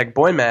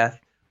 #BoyMath,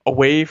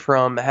 away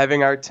from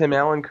having our Tim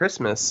Allen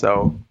Christmas.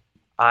 So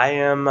I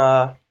am,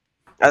 I'm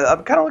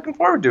kind of looking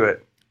forward to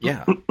it.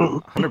 Yeah,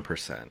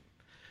 100%.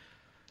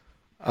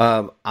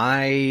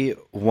 I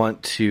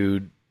want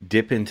to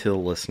dip into the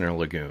listener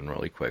lagoon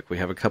really quick. We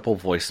have a couple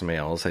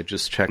voicemails. I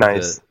just checked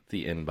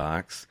the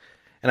inbox.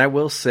 And I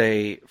will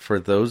say, for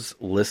those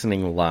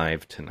listening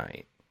live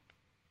tonight,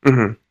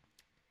 for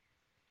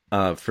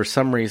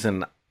some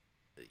reason,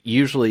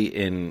 usually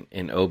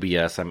in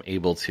OBS, I'm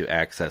able to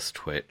access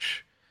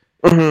Twitch.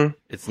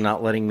 It's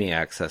not letting me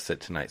access it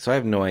tonight, so I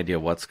have no idea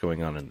what's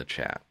going on in the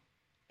chat.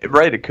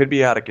 Right, it could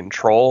be out of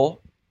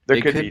control.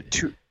 There could be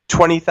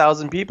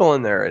 20,000 people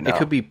in there right now. It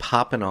could be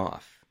popping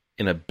off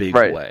in a big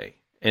way.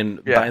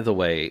 And by the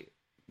way,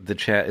 the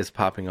chat is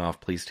popping off.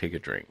 Please take a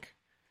drink.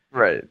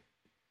 Right.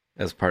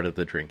 As part of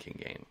the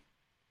drinking game.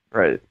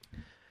 Right.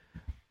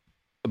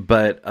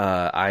 But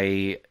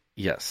I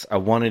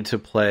wanted to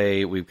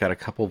play. We've got a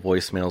couple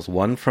voicemails,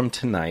 one from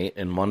tonight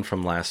and one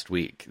from last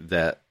week,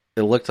 that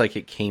it looked like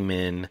it came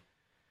in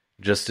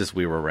just as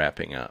we were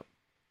wrapping up.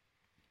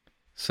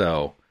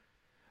 So,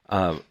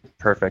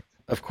 perfect.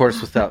 Of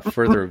course, without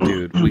further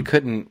ado, we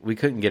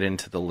couldn't get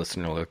into the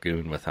listener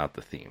lagoon without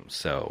the theme.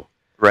 So,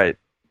 right.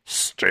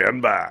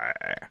 Stand by.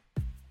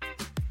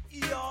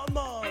 Yeah,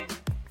 man.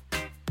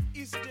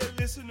 It's the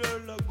listener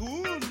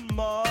lagoon,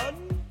 man.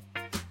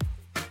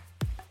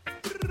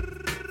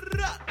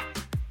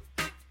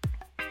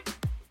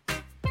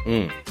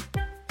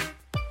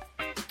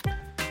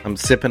 I'm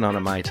sipping on a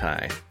Mai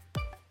Tai.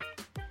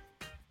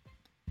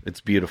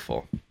 It's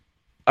beautiful.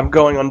 I'm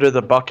going under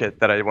the bucket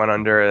that I went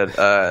under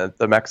at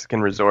the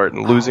Mexican resort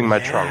and losing my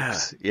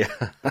trunks. Yeah.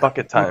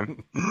 Bucket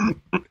time.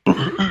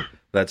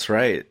 That's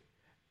right.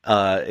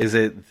 Is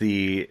it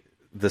the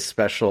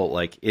special,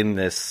 like in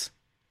this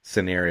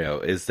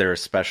scenario, is there a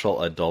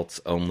special adults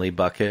only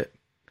bucket?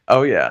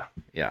 Oh yeah.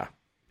 Yeah.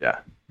 Yeah.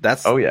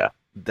 That's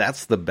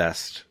the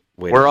best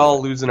way. We're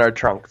all losing our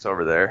trunks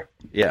over there.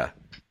 Yeah.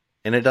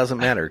 And it doesn't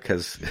matter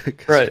because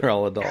we're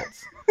all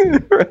adults.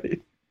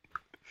 Right.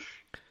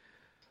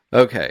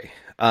 Okay.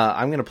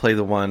 I'm going to play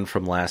the one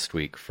from last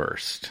week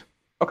first.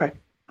 Okay.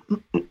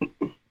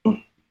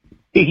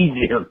 Hey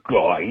there,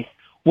 guys.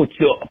 What's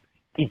up?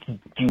 It's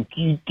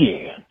Dookie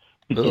Dan,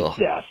 the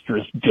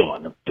disastrous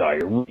dawn of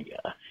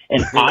diarrhea.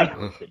 And I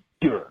heard that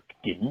Dirk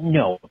didn't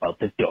know about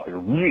the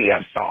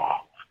diarrhea song.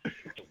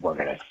 So we're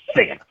going to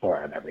sing it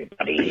for him,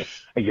 everybody.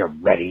 Are you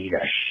ready to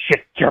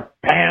shit your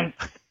pants?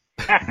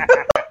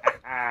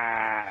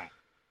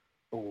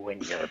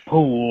 When your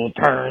pool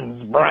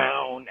turns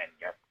brown and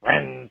your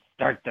friends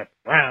start to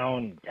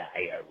frown,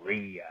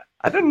 diarrhea.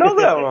 I didn't know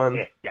that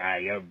one.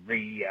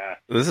 Diarrhea.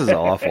 This is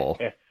awful.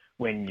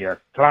 When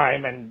you're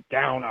climbing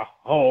down a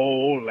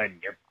hole and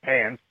your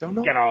pants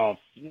get all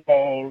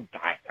swole,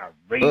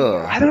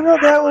 diarrhea. I don't know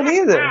that one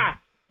either.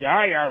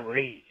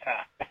 Diarrhea.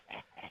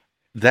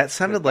 That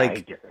sounded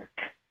like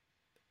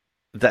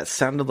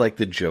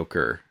the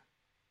Joker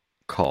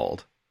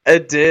called.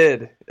 It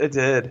did.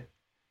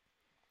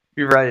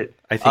 You're right.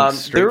 I think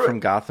straight from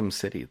Gotham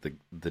City,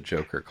 the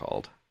Joker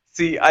called.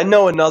 See, I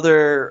know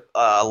another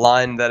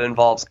line that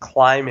involves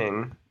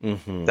climbing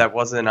that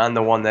wasn't on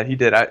the one that he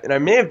did. I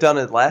may have done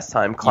it last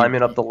time,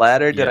 climbing up the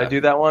ladder. Did I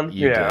do that one?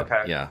 You did.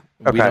 Okay. Yeah.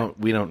 Okay.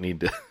 We don't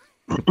need to.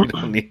 We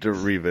don't need to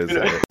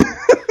revisit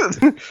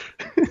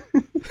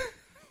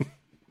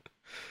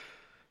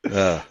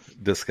it.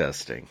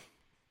 Disgusting.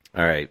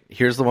 All right.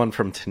 Here's the one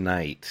from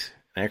tonight.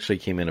 It actually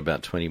came in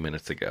about 20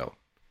 minutes ago.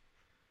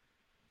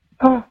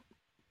 Oh,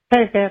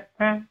 hey there,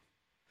 man.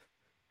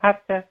 I'm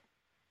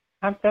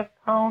just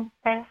calling to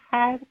say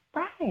hi to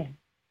Brian.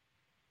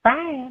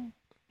 Brian,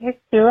 it's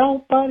your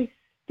old buddy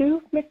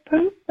Stu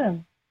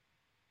McPoopin.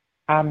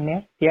 I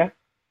miss you.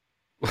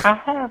 I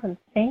haven't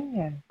seen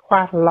you in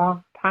quite a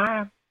long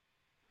time.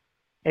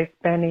 It's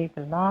been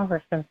even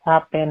longer since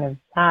I've been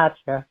inside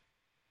you,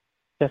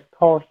 just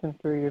coursing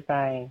through your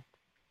veins,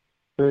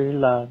 through your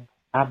lungs.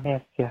 I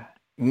miss you.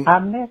 I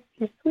miss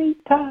your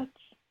sweet touch.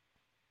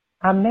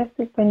 I miss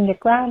it when you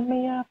grind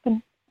me up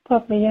and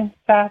put me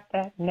inside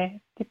that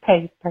nasty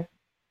paper.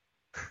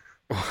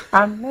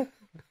 I miss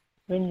it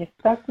when you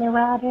suck me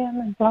right in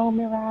and blow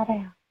me right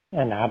out.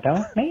 And I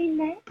don't mean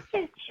that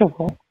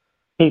sexual.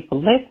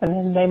 People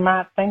listening, they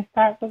might think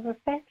that was a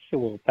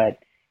sexual, but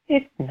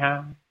it's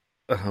not.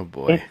 Oh,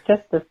 boy. It's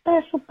just a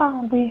special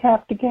bond we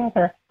have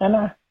together, and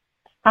I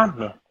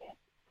miss it.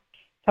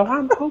 So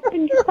I'm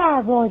hoping your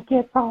thyroid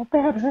gets all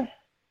better.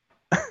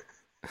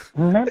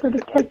 Remember to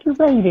take your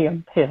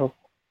radium pills.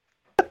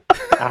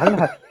 I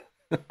love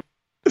you.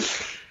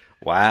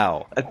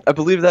 Wow. I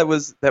believe that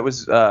was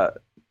the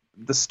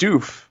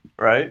Stoof,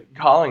 right?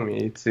 Calling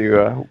me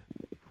to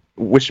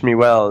wish me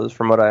well,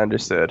 from what I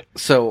understood.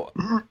 So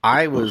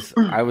I was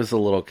a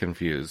little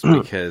confused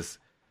because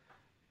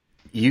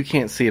you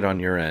can't see it on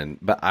your end,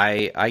 but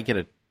I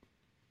get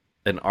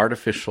an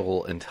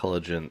artificial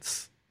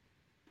intelligence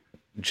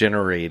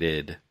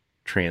generated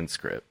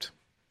transcript.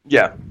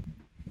 Yeah.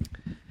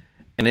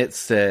 And it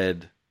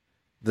said,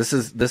 this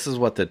is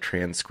what the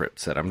transcript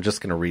said. I'm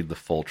just going to read the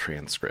full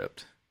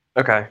transcript.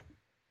 Okay.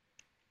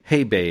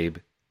 Hey, babe,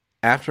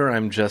 after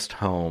I'm just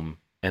home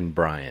and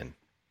Brian.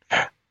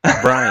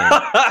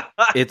 Brian,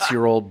 it's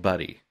your old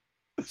buddy.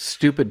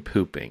 Stupid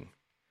pooping.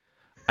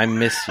 I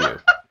miss you.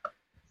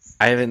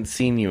 I haven't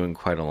seen you in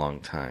quite a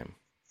long time.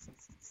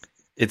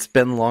 It's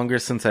been longer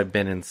since I've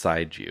been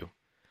inside you.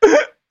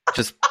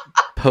 Just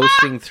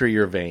posting through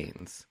your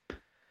veins.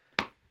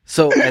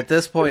 So at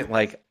this point,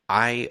 like,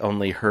 I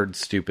only heard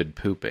stupid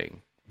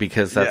pooping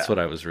because that's what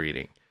I was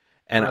reading.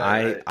 And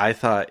I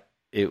thought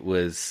it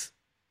was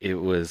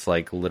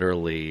like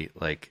literally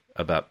like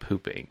about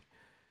pooping.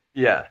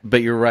 Yeah.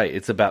 But you're right.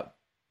 It's about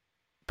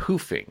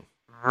poofing.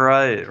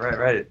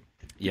 Right.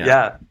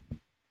 Yeah.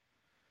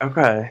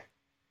 Okay.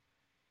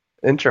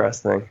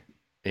 Interesting.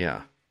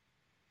 Yeah.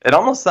 It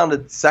almost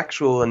sounded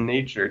sexual in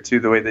nature, too,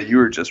 the way that you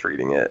were just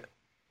reading it.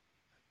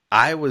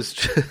 I was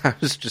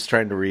just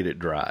trying to read it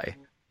dry.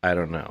 I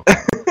don't know.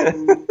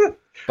 But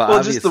well,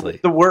 obviously,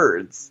 just the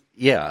words.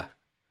 Yeah.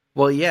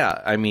 Well,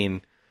 yeah. I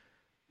mean,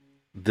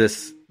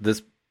 this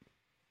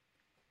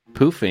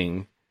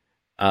poofing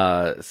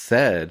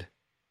said,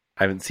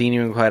 I haven't seen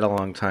you in quite a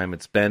long time.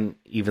 It's been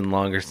even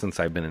longer since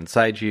I've been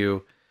inside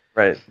you.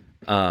 Right.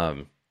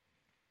 I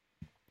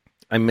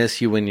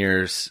miss you when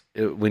you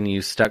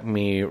suck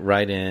me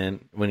right in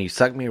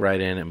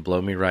and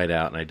blow me right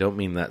out. And I don't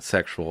mean that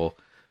sexual.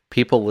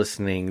 People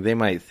listening, they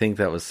might think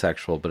that was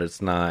sexual, but it's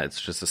not.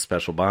 It's just a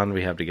special bond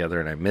we have together,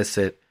 and I miss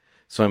it.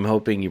 So I'm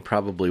hoping you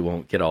probably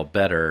won't get all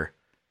better.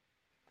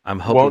 I'm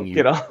hoping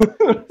get all.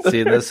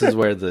 See, this is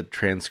where the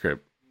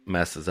transcript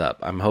messes up.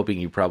 I'm hoping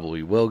you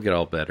probably will get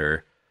all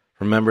better.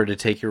 Remember to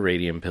take your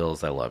radium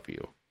pills. I love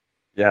you.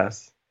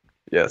 Yes.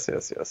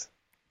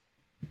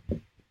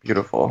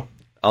 Beautiful.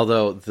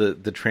 Although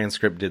the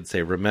transcript did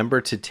say,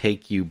 remember to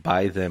take you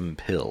by them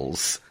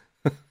pills.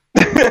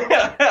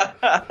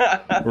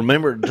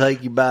 Remember to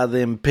take you by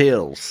them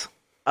pills.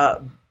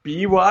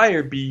 B-Y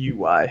or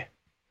B-U-Y?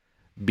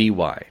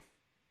 B-Y.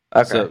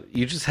 Okay. So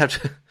you just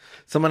have to,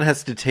 someone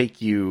has to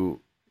take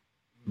you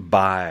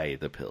by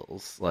the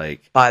pills.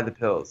 Like, by the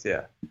pills,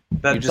 yeah.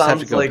 That you just have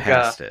to go like,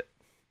 past it.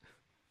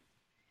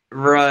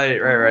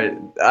 Right.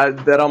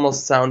 That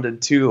almost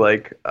sounded too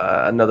like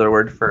another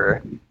word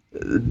for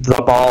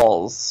the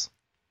balls,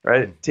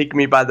 right? Take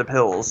me by the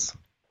pills.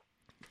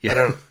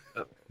 Yeah.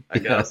 I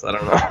guess. I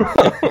don't know.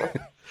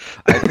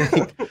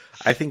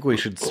 I think we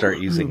should start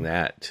using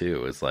that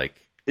too as like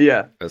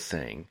a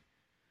saying.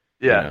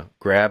 Yeah. You know,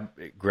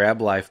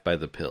 grab life by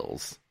the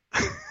pills.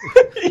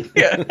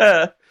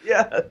 Yeah.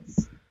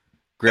 Yes.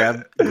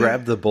 Grab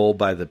the bull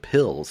by the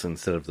pills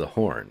instead of the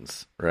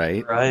horns,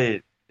 right?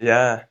 Right.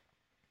 Yeah.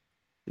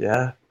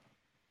 Yeah.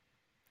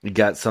 You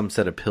got some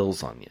set of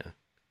pills on you.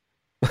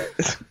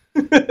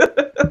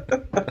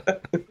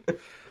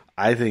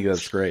 I think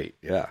that's great.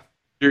 Yeah.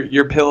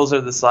 Your pills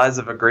are the size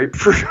of a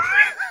grapefruit.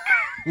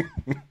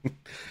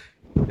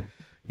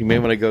 You may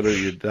want to go to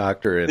your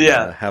doctor and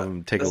have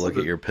him take a look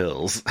at your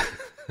pills.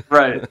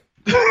 Right.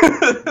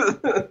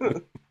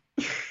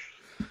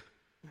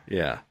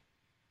 Yeah.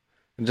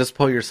 And just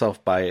pull yourself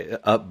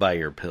up by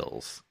your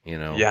pills, you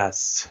know?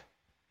 Yes.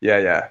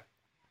 Yeah.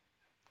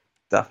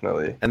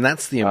 Definitely. And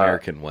that's the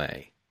American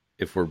way,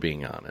 if we're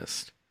being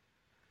honest.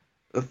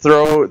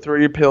 Throw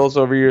your pills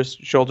over your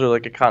shoulder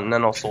like a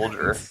continental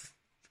soldier.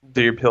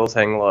 Do your pills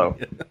hang low?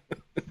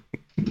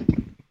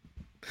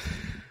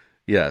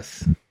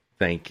 Yes.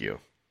 Thank you.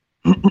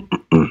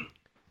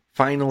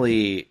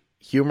 Finally,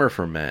 humor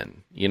for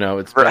men. You know,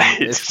 it's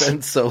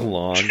been so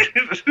long.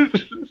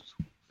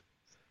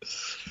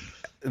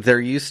 There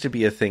used to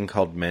be a thing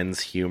called men's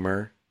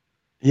humor.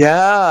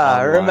 Yeah,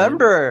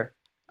 online.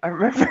 I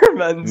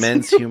remember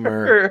men's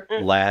humor.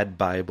 Lad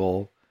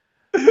Bible.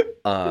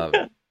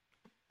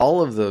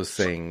 All of those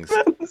things.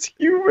 Men's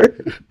humor.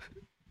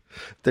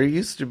 There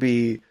used to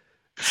be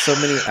so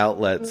many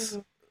outlets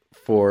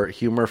for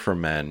humor for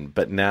men,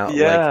 but now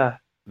like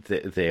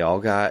they all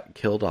got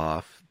killed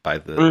off by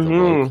the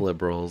woke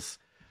liberals.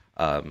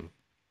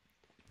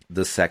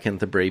 The second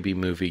the Brady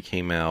movie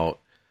came out,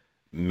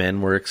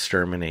 men were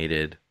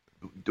exterminated.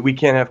 We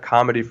can't have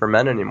comedy for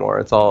men anymore.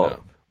 It's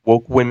all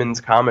woke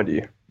women's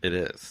comedy. It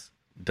is.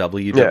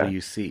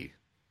 WWC.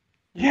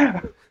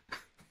 Yeah.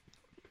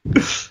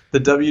 The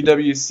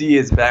WWC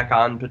is back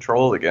on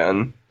patrol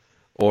again.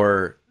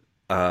 Or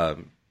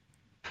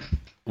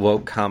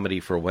woke comedy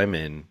for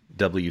women,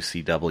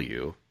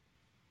 WCW.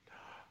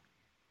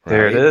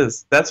 There it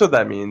is. That's what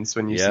that means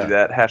when you see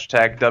that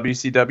hashtag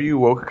WCW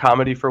Woke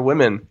Comedy for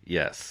Women.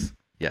 Yes.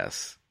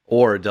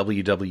 Or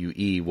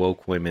WWE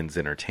Woke Women's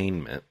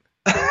Entertainment.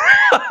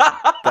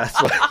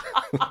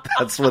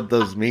 That's what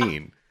those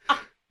mean.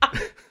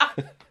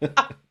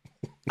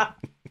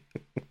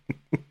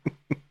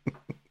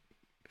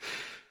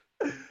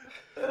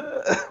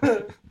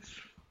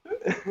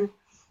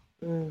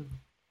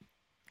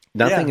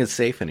 Nothing is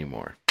safe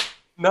anymore.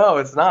 No,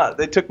 it's not.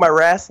 They took my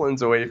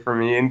wrestlings away from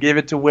me and gave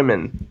it to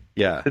women.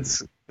 Yeah.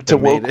 It's to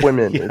woke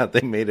women. Yeah,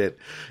 they made it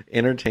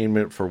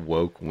entertainment for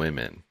woke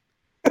women.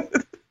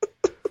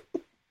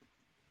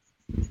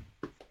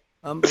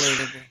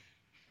 Unbelievable.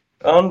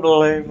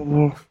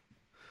 Unbelievable.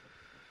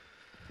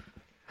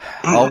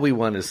 All we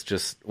want is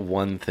just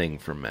one thing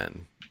for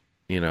men,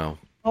 you know?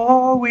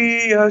 All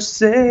we are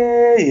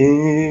saying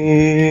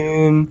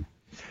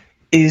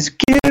is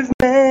give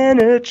men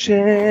a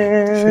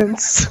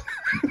chance.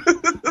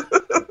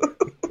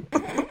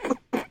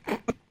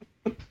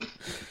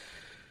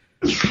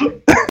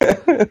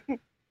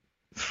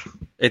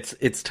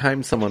 It's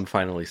time someone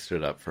finally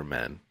stood up for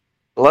men.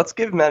 Let's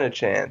give men a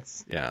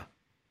chance. Yeah.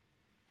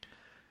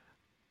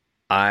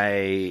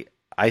 I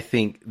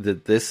think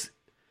that this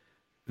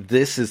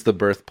is the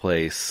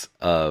birthplace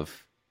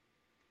of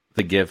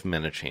the Give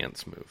Men a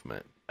Chance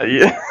movement.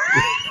 Yeah.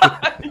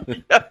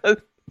 Yes.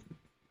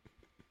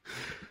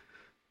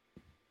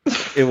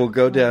 It will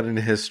go down in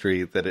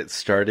history that it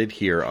started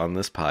here on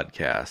this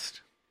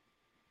podcast.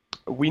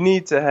 We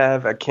need to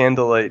have a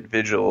candlelight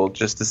vigil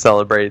just to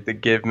celebrate the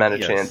Give Men a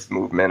Chance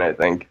movement, I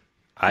think.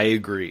 I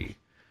agree.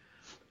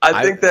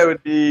 I think that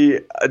would be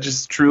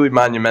just truly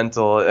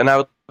monumental, and I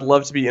would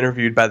love to be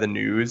interviewed by the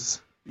news.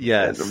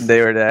 Yes. And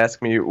they were to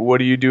ask me, what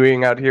are you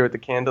doing out here with the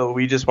candle?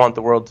 We just want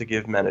the world to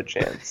give men a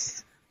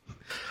chance.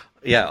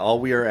 Yeah, all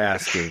we are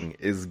asking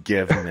is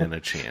give men a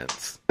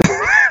chance.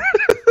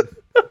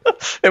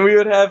 And we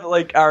would have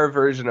like our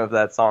version of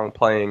that song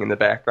playing in the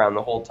background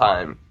the whole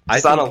time.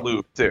 It's on a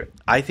loop too.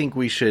 I think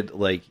we should,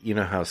 like, you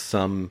know how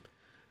some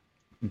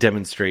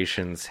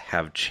demonstrations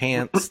have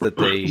chants that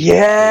they...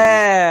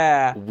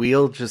 Yeah!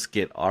 We'll just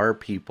get our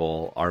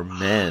people, our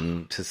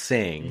men, to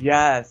sing.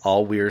 Yes.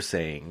 All we're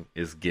saying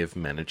is give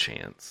men a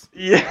chance.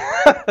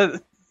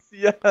 Yes.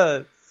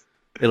 Yes.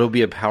 It'll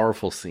be a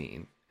powerful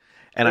scene.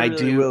 And it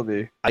really will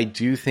be. I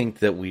do think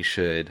that we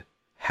should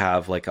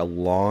have like a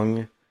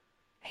long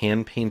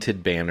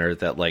hand-painted banner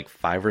that like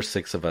 5 or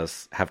 6 of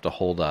us have to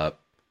hold up,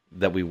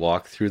 that we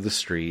walk through the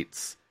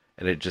streets,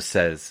 and it just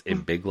says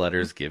in big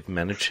letters, give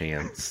men a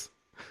chance.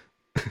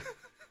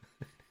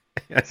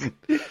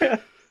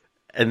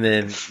 And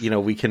then, you know,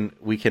 we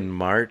can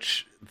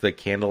march the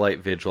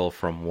candlelight vigil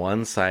from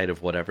one side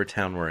of whatever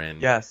town we're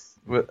in. Yes.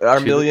 Our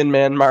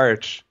Million-Man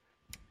March.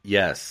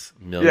 Yes.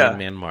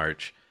 Million-Man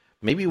March.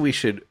 Maybe we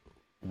should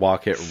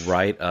walk it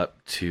right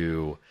up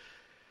to...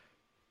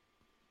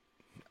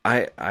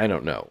 I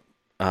don't know.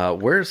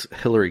 Where's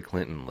Hillary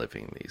Clinton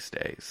living these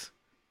days?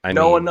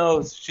 No one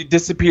knows. She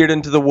disappeared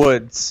into the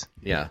woods.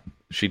 Yeah.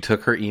 She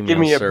took her email Give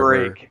me server,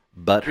 a break.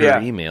 but her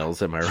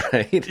emails, am I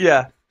right?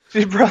 Yeah.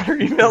 She brought her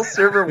email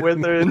server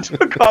with her and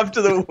took off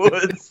to the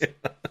woods.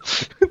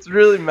 It's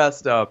really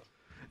messed up.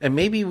 And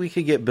maybe we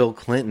could get Bill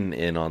Clinton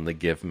in on the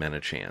Give Men a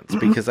Chance,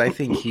 because I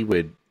think he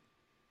would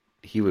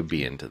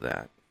be into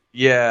that.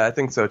 Yeah, I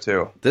think so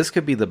too. This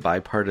could be the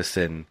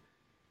bipartisan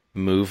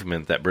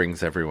movement that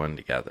brings everyone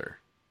together.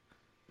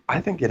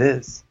 I think it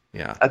is.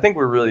 Yeah. I think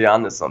we're really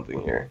on to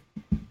something here.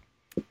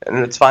 And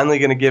it's finally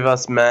going to give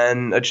us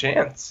men a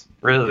chance,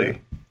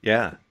 really.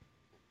 Yeah.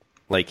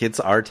 Like, it's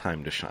our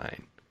time to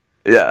shine.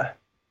 Yeah.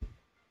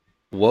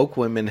 Woke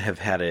women have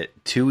had it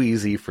too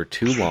easy for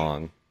too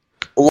long.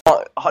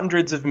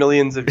 Hundreds of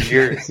millions of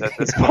years at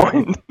this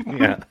point.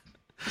 Yeah.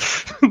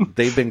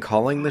 They've been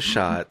calling the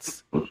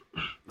shots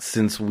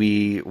since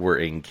we were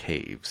in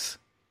caves.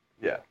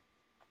 Yeah.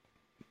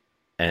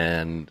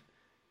 And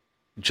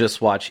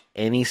just watch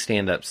any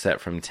stand-up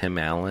set from Tim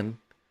Allen,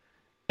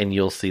 and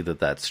you'll see that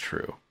that's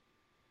true.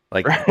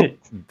 Like, right.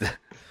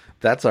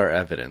 That's our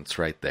evidence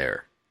right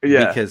there.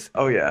 Yeah. Because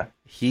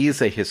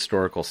he's a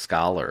historical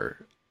scholar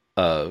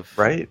of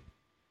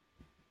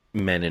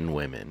men and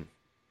women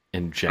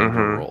and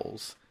gender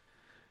roles.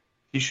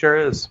 He sure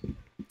is.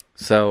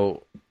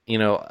 So, you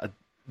know,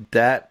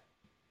 that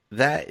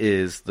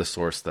is the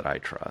source that I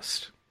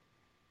trust.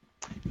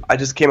 I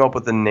just came up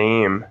with a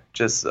name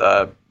just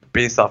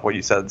based off what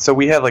you said. So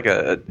we have like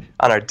on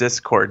our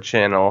Discord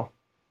channel.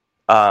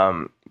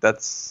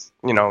 That's,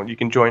 you know, you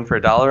can join for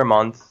 $1 a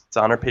month. It's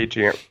on our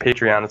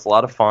Patreon. It's a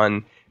lot of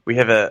fun. We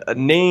have a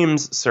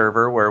names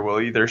server where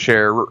we'll either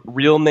share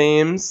real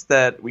names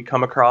that we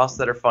come across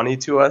that are funny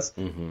to us,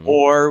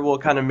 or we'll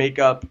kind of make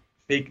up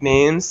fake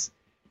names.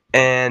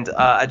 And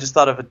I just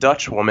thought of a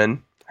Dutch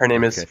woman. Her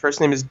name is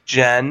first name is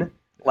Jen.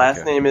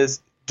 Last name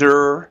is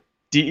Der,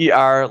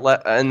 D-E-R,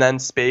 and then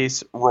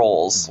space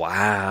Rolls.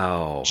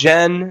 Wow.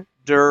 Jen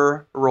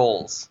Der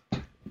Rolls.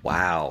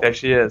 Wow. There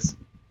she is.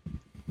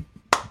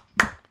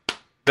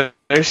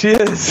 There she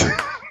is.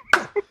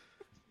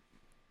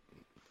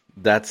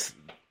 That's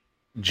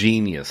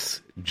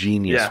genius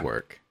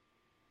work.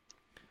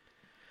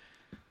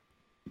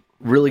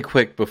 Really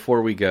quick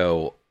before we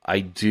go, I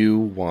do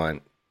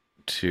want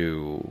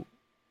to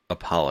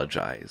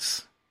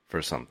apologize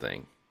for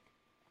something,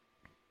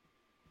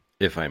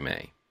 if I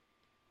may.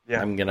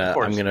 Yeah, I'm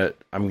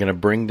gonna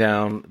bring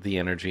down the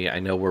energy. I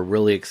know we're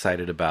really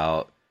excited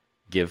about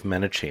Give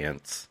Men a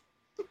Chance.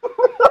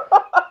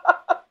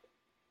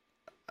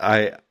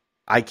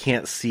 I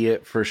can't see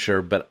it for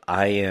sure, but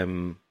I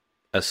am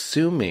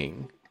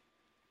assuming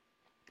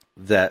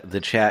that the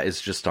chat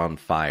is just on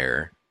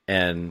fire,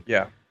 and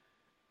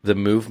the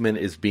movement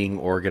is being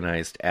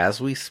organized as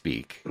we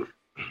speak.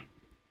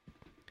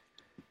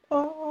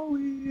 All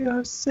we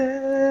are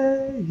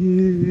saying.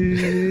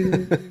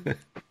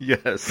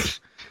 Yes.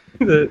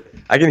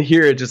 I can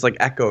hear it just like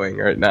echoing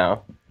right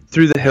now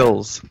through the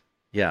hills.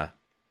 Yeah.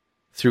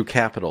 Through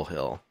Capitol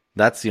Hill.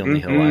 That's the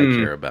only hill I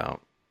care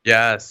about.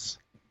 Yes.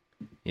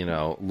 You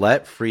know,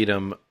 let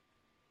freedom,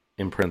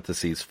 in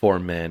parentheses, for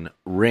men,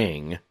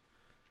 ring.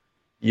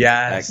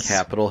 Yes. At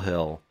Capitol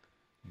Hill.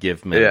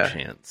 Give men a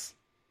chance.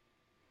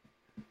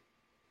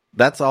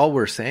 That's all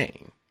we're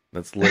saying.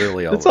 That's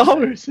literally all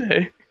we're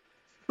saying.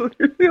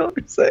 Literally all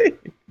we're saying.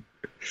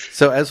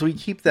 So as we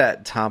keep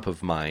that top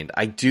of mind,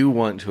 I do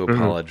want to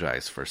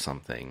apologize for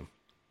something.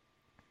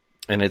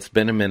 And it's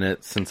been a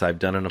minute since I've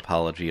done an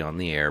apology on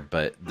the air,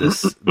 but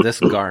this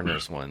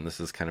garners one. This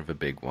is kind of a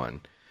big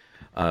one.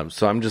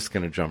 So I'm just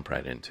going to jump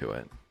right into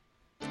it.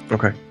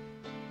 Okay.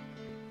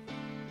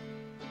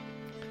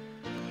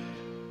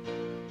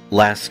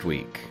 Last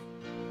week,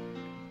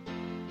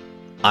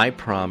 I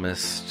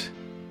promised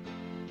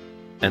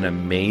an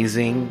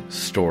amazing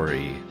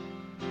story.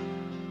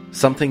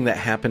 Something that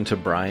happened to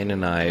Brian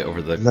and I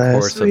over the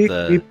course of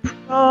the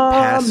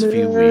past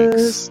few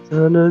weeks.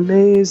 An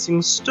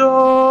amazing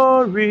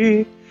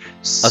story.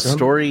 A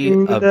story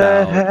about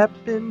that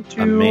happened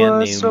to a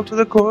man us named over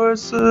the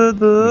course of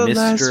the Mr.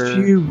 last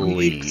few Lee.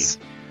 weeks.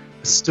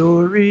 A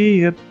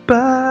story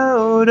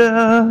about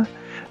a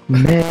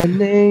man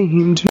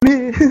named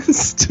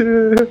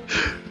Mr.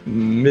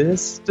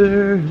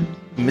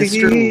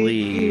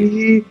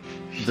 Lee.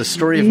 The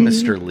story of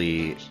Mr.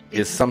 Lee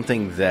is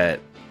something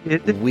that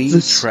we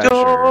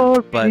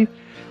treasure, but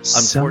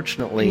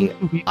unfortunately,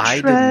 I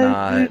did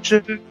not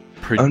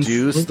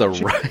produce the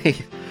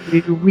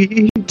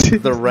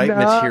right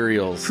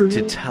materials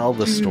to tell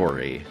the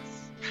story.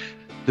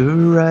 The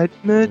right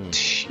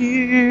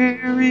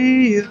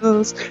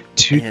materials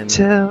to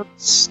tell the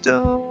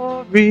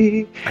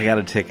story. I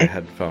gotta take a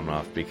headphone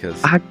off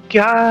because I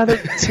gotta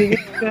take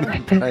a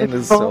headphone. Brian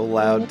is so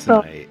loud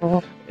tonight,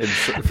 and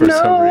for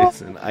some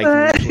reason I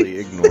can usually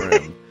ignore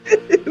him.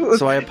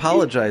 So I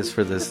apologize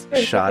for this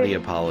shoddy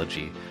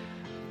apology.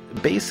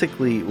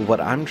 Basically,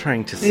 what I'm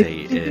trying to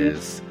say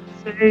is,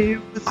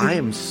 I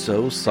am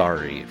so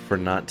sorry for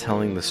not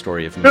telling the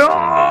story of Mr.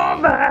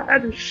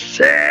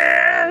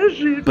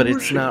 Lee, but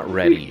it's not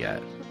ready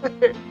yet.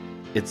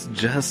 It's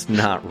just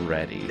not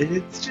ready.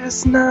 It's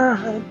just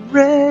not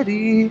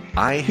ready.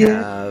 I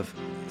have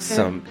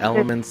some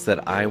elements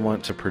that I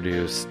want to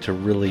produce to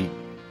really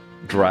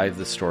drive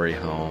the story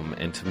home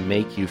and to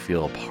make you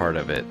feel a part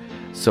of it.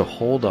 So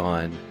hold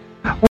on.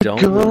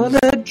 We're gonna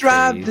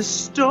drive the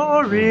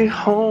story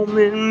home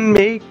and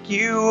make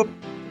you a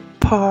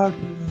part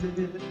of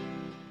it.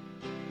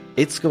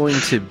 It's going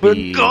to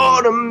be... We're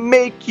gonna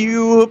make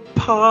you a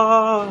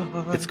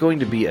part. It's going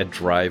to be a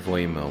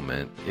driveway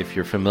moment. If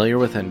you're familiar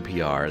with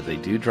NPR, they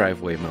do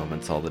driveway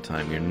moments all the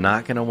time. You're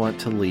not going to want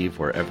to leave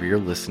wherever you're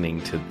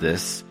listening to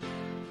this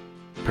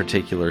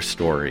particular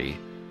story.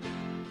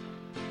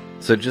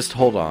 So just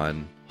hold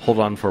on. Hold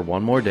on for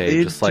one more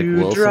day, just like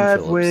Wilson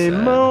Phillips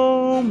said.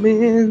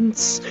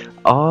 Moments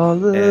all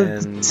of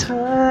the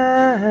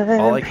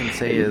time. All I can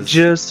say is,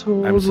 just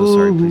I'm so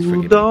sorry. Please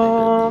forgive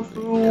on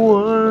for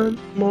one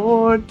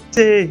more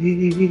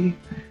day.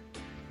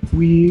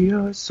 We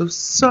are so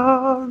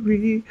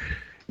sorry.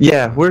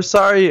 Yeah, we're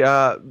sorry.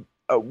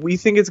 We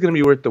think it's going to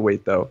be worth the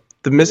wait, though.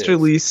 The Mr.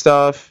 Lee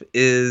stuff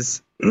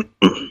is...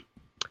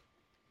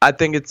 I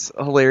think it's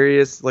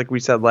hilarious. Like we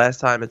said last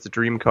time, it's a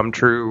dream come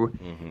true.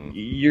 Mm-hmm.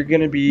 You're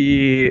going to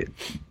be...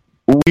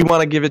 We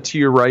want to give it to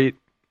you right.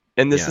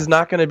 And this is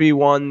not going to be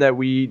one that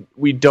we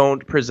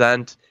don't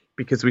present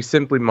because we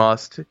simply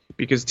must.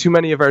 Because too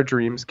many of our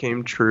dreams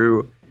came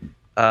true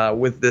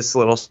with this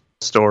little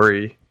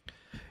story.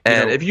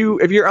 And if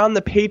you're on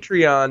the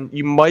Patreon,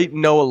 you might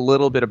know a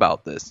little bit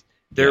about this.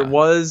 There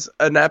was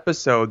an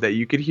episode that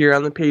you could hear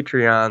on the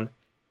Patreon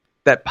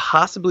that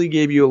possibly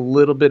gave you a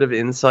little bit of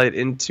insight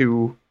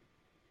into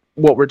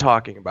what we're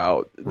talking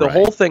about. The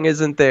whole thing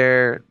isn't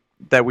there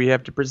that we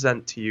have to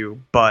present to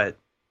you, but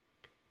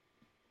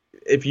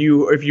if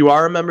you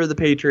are a member of the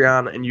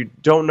Patreon and you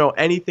don't know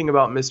anything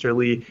about Mr.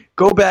 Lee,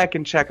 go back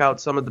and check out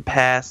some of the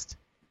past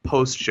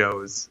post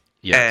shows.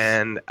 Yes.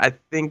 And I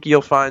think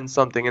you'll find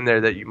something in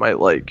there that you might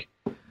like.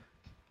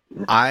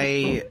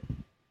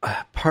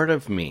 Part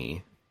of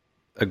me,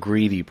 a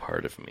greedy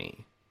part of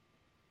me,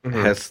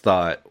 has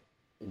thought,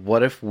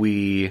 what if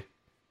we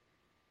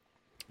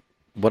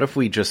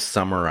just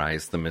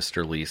summarize the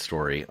Mr. Lee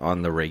story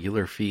on the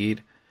regular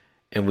feed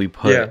and we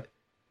put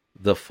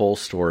the full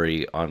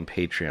story on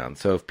Patreon?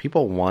 So if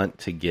people want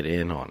to get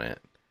in on it,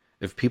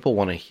 if people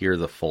want to hear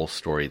the full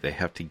story, they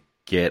have to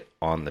get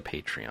on the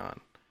Patreon.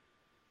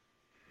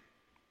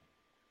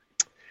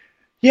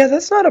 Yeah,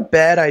 that's not a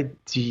bad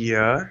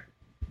idea.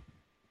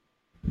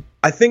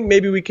 I think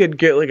maybe we could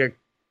get like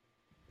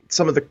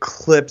some of the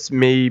clips,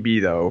 maybe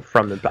though,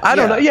 from the. I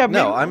don't know. Yeah,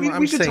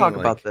 we should talk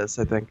about this.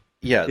 I think.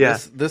 Yeah,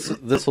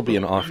 this will be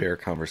an off-air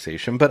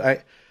conversation,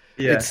 but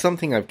it's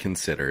something I've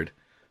considered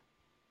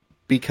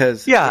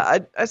because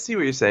I see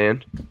what you're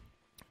saying.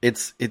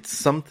 It's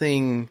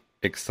something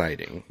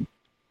exciting.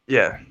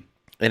 Yeah.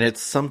 And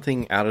it's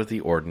something out of the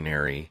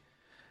ordinary.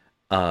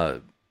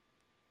 And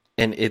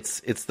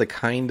it's the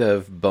kind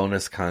of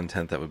bonus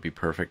content that would be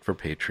perfect for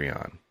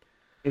Patreon.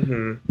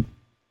 Mm-hmm.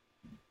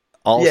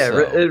 Also, yeah,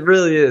 it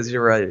really is.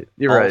 You're right.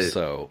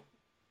 Also,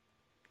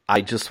 I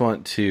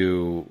want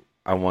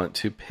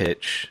to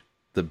pitch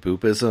the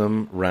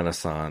Boopism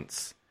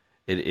Renaissance.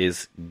 It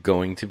is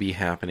going to be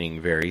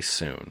happening very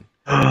soon.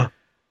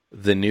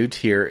 The new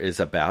tier is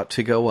about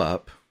to go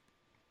up.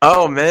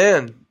 Oh,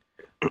 man.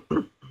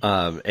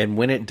 And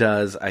when it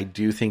does, I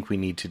do think we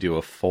need to do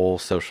a full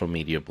social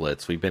media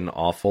blitz. We've been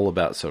awful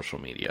about social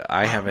media.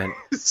 I haven't...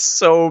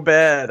 so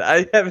bad.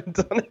 I haven't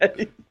done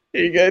anything.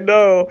 I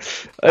know.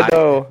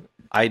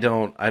 I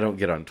don't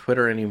get on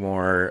Twitter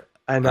anymore.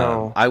 I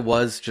know. I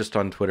was just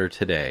on Twitter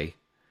today.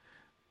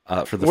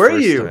 For the Were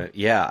first you? time.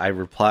 Yeah, I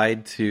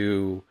replied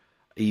to...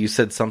 You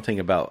said something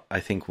about,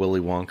 I think,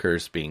 Willy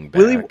Wonkers being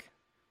back.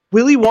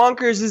 Willy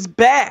Wonkers is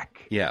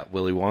back! Yeah,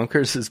 Willy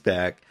Wonkers is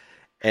back.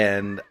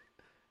 And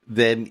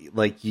then,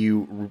 like,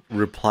 you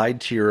replied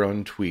to your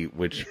own tweet,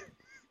 which...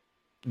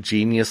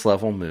 genius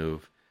level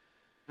move.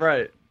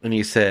 Right. And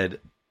you said,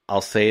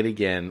 I'll say it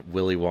again,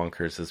 Willy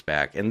Wonkers is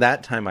back. And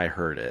that time I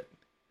heard it.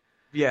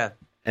 Yeah.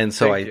 And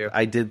so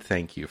I did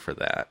thank you for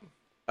that.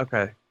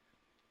 Okay.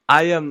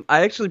 I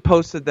actually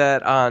posted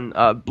that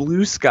on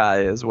Blue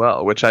Sky as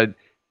well, which I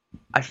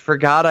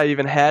forgot I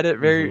even had it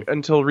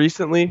until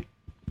recently,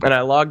 and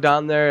I logged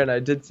on there and I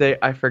did say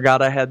I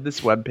forgot I had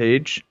this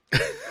webpage,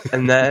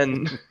 and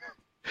then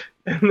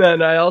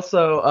I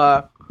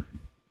also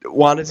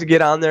wanted to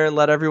get on there and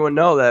let everyone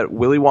know that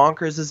Willy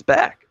Wonkers is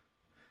back.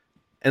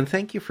 And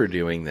thank you for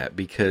doing that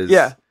because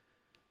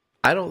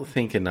I don't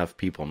think enough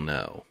people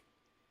know.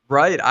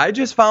 Right, I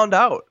just found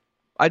out.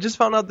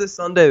 This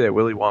Sunday that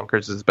Willy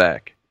Wonkers is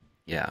back.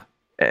 Yeah,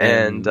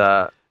 and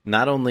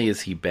not only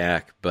is he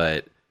back,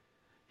 but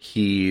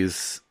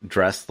he's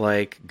dressed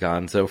like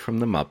Gonzo from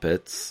the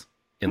Muppets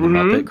in the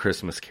Muppet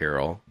Christmas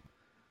Carol.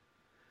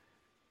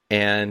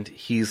 And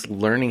he's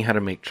learning how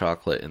to make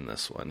chocolate in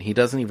this one. He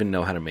doesn't even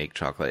know how to make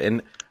chocolate.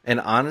 And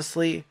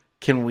honestly,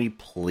 can we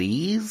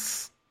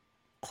please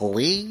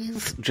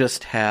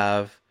just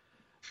have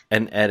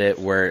an edit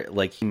where,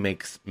 like, he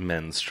makes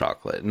men's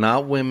chocolate,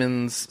 not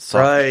women's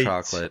soft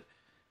chocolate.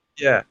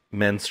 Yeah.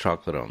 Men's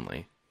chocolate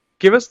only.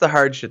 Give us the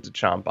hard shit to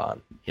chomp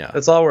on. Yeah.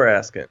 That's all we're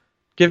asking.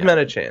 Give men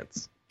a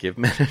chance. Give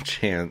men a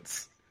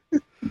chance.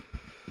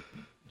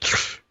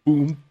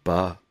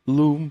 Oompa,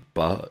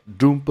 loompa,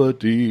 doompa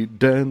dee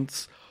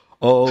dance.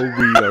 All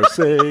we are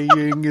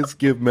saying is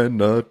give men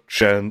a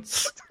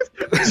chance.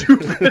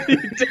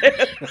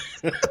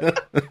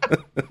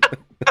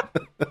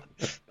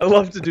 I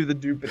love to do the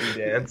doopity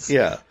dance.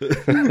 Yeah.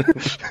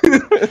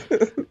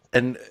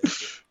 And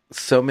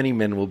so many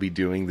men will be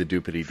doing the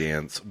doopity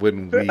dance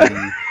when we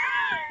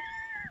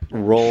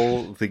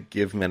roll the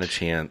Give Men a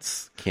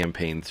Chance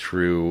campaign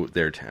through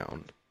their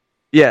town.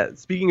 Yeah,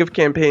 speaking of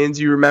campaigns,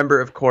 you remember,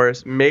 of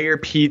course, Mayor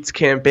Pete's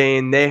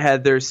campaign. They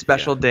had their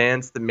special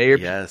dance, the Mayor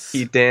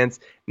Pete dance.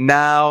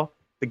 Now,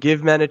 the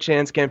Give Men a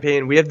Chance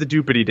campaign, we have the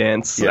doopity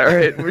dance. Yeah. All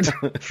right,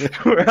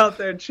 we're out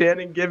there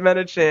chanting Give Men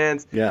a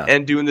Chance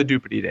and doing the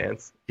doopity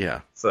dance.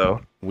 Yeah.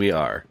 So we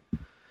are.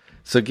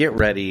 So get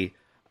ready.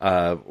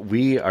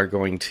 We are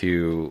going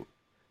to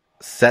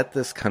set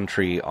this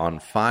country on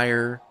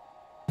fire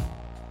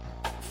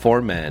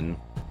for men.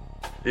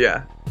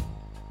 Yeah.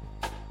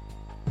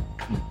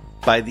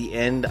 By the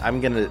end,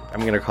 I'm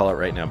gonna call it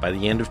right now. By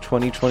the end of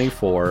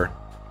 2024,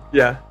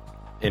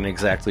 in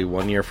exactly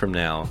 1 year from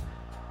now,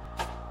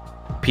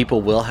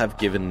 people will have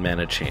given men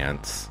a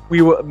chance.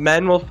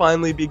 Men will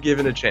finally be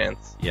given a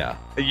chance. Yeah,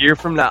 a year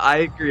from now, I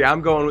agree.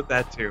 I'm going with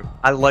that too.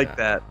 I like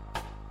that.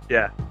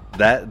 Yeah,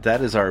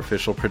 that is our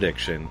official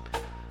prediction.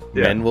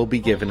 Yeah. Men will be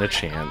given a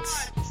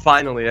chance.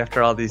 Finally,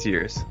 after all these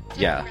years.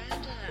 Yeah,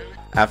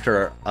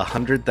 after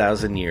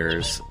 100,000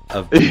 years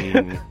of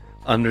being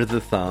under the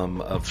thumb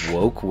of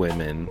woke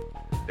women.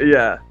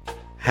 Yeah.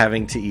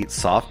 Having to eat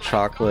soft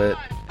chocolate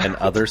and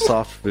other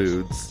soft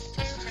foods,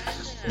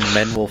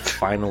 men will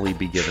finally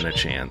be given a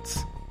chance.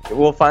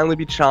 We'll finally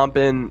be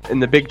chomping in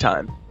the big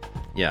time.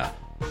 Yeah.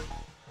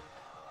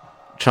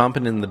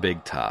 Chomping in the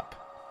big top.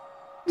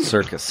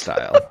 Circus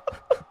style.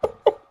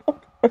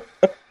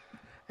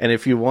 And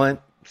if you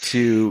want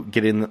to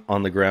get in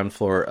on the ground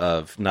floor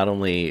of not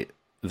only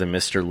the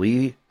Mr.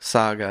 Lee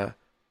saga,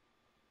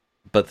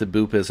 but the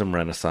Boopism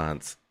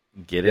Renaissance,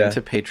 get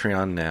into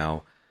Patreon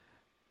now.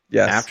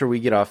 Yes. After we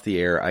get off the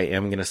air, I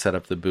am going to set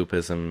up the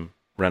Boopism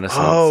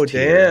Renaissance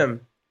tier.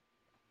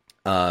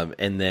 Damn.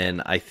 And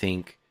then I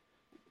think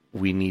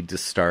we need to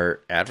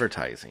start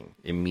advertising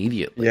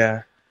immediately.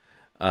 Yeah.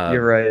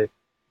 You're right.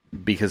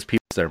 Because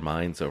people lose their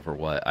minds over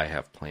what I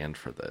have planned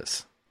for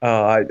this.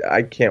 Oh,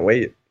 I can't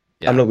wait.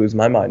 Yeah. I'm going to lose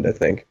my mind, I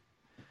think.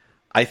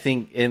 I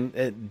think,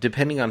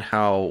 depending on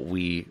how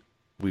we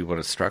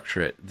want to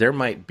structure it, there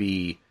might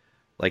be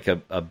like a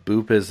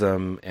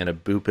Boopism and a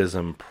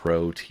Boopism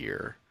Pro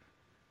tier.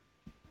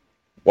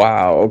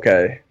 Wow.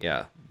 Okay.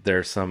 Yeah,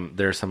 there's some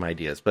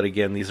ideas, but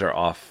again, these are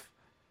off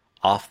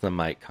the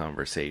mic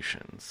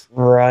conversations.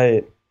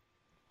 Right.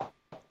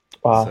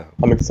 Wow. So,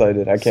 I'm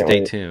excited. I can't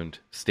wait.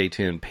 Stay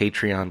tuned.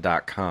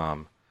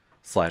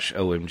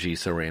 Patreon.com/OMG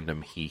So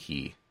Random Hee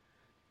Hee.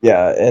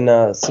 Yeah,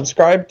 and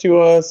subscribe to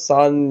us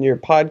on your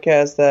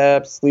podcast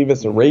apps. Leave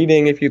us a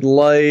rating if you'd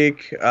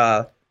like.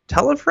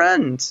 Tell a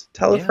friend.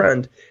 Tell a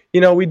friend.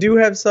 You know, we do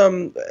have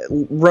some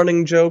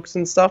running jokes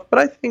and stuff, but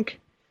I think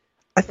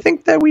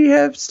that we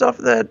have stuff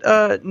that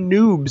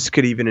noobs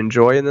could even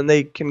enjoy, and then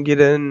they can get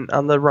in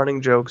on the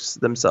running jokes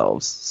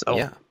themselves. So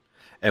yeah,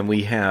 and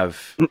we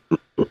have,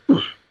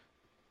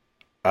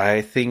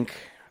 I think,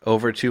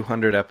 over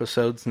 200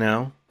 episodes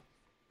now.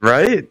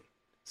 Right.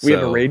 So, we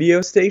have a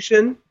radio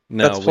station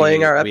that's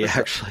playing our episodes. We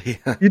actually,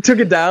 you took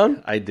it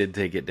down? I did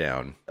take it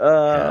down.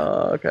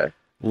 Okay.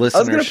 I was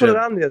going to put it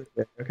on the other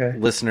day. Okay.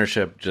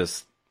 Listenership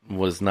just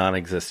was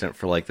non-existent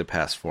for like the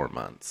past 4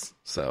 months.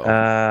 So.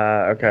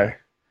 Okay.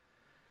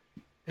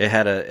 It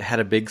had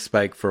a big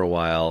spike for a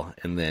while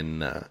and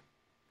then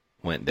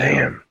went down.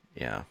 Damn.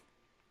 Yeah.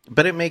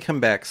 But it may come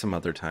back some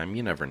other time.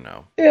 You never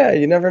know. Yeah,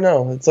 you never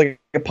know. It's like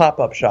a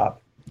pop-up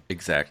shop.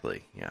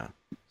 Exactly. Yeah.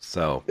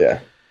 So. Yeah.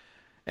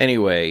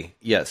 Anyway,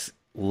 yes.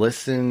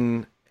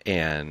 Listen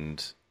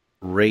and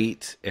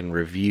rate and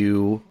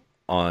review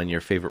on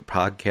your favorite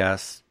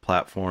podcast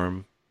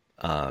platform.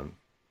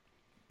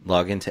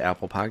 Log into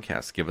Apple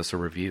Podcasts. Give us a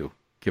review.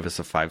 Give us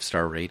a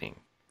 5-star rating.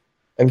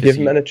 And give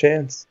men a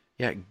chance.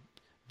 Yeah.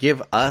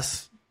 Give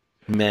us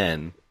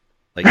men,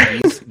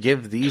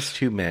 give these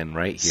two men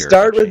right here.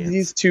 Start with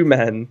these two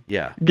men.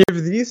 Yeah.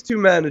 Give these two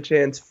men a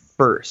chance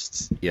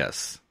first.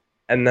 Yes.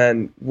 And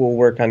then we'll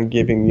work on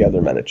giving the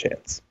other men a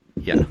chance.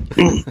 Yeah.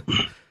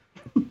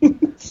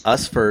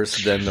 Us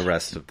first, then the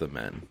rest of the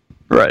men.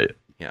 Right.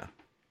 Yeah.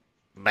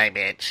 Bye,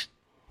 bitch.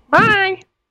 Bye.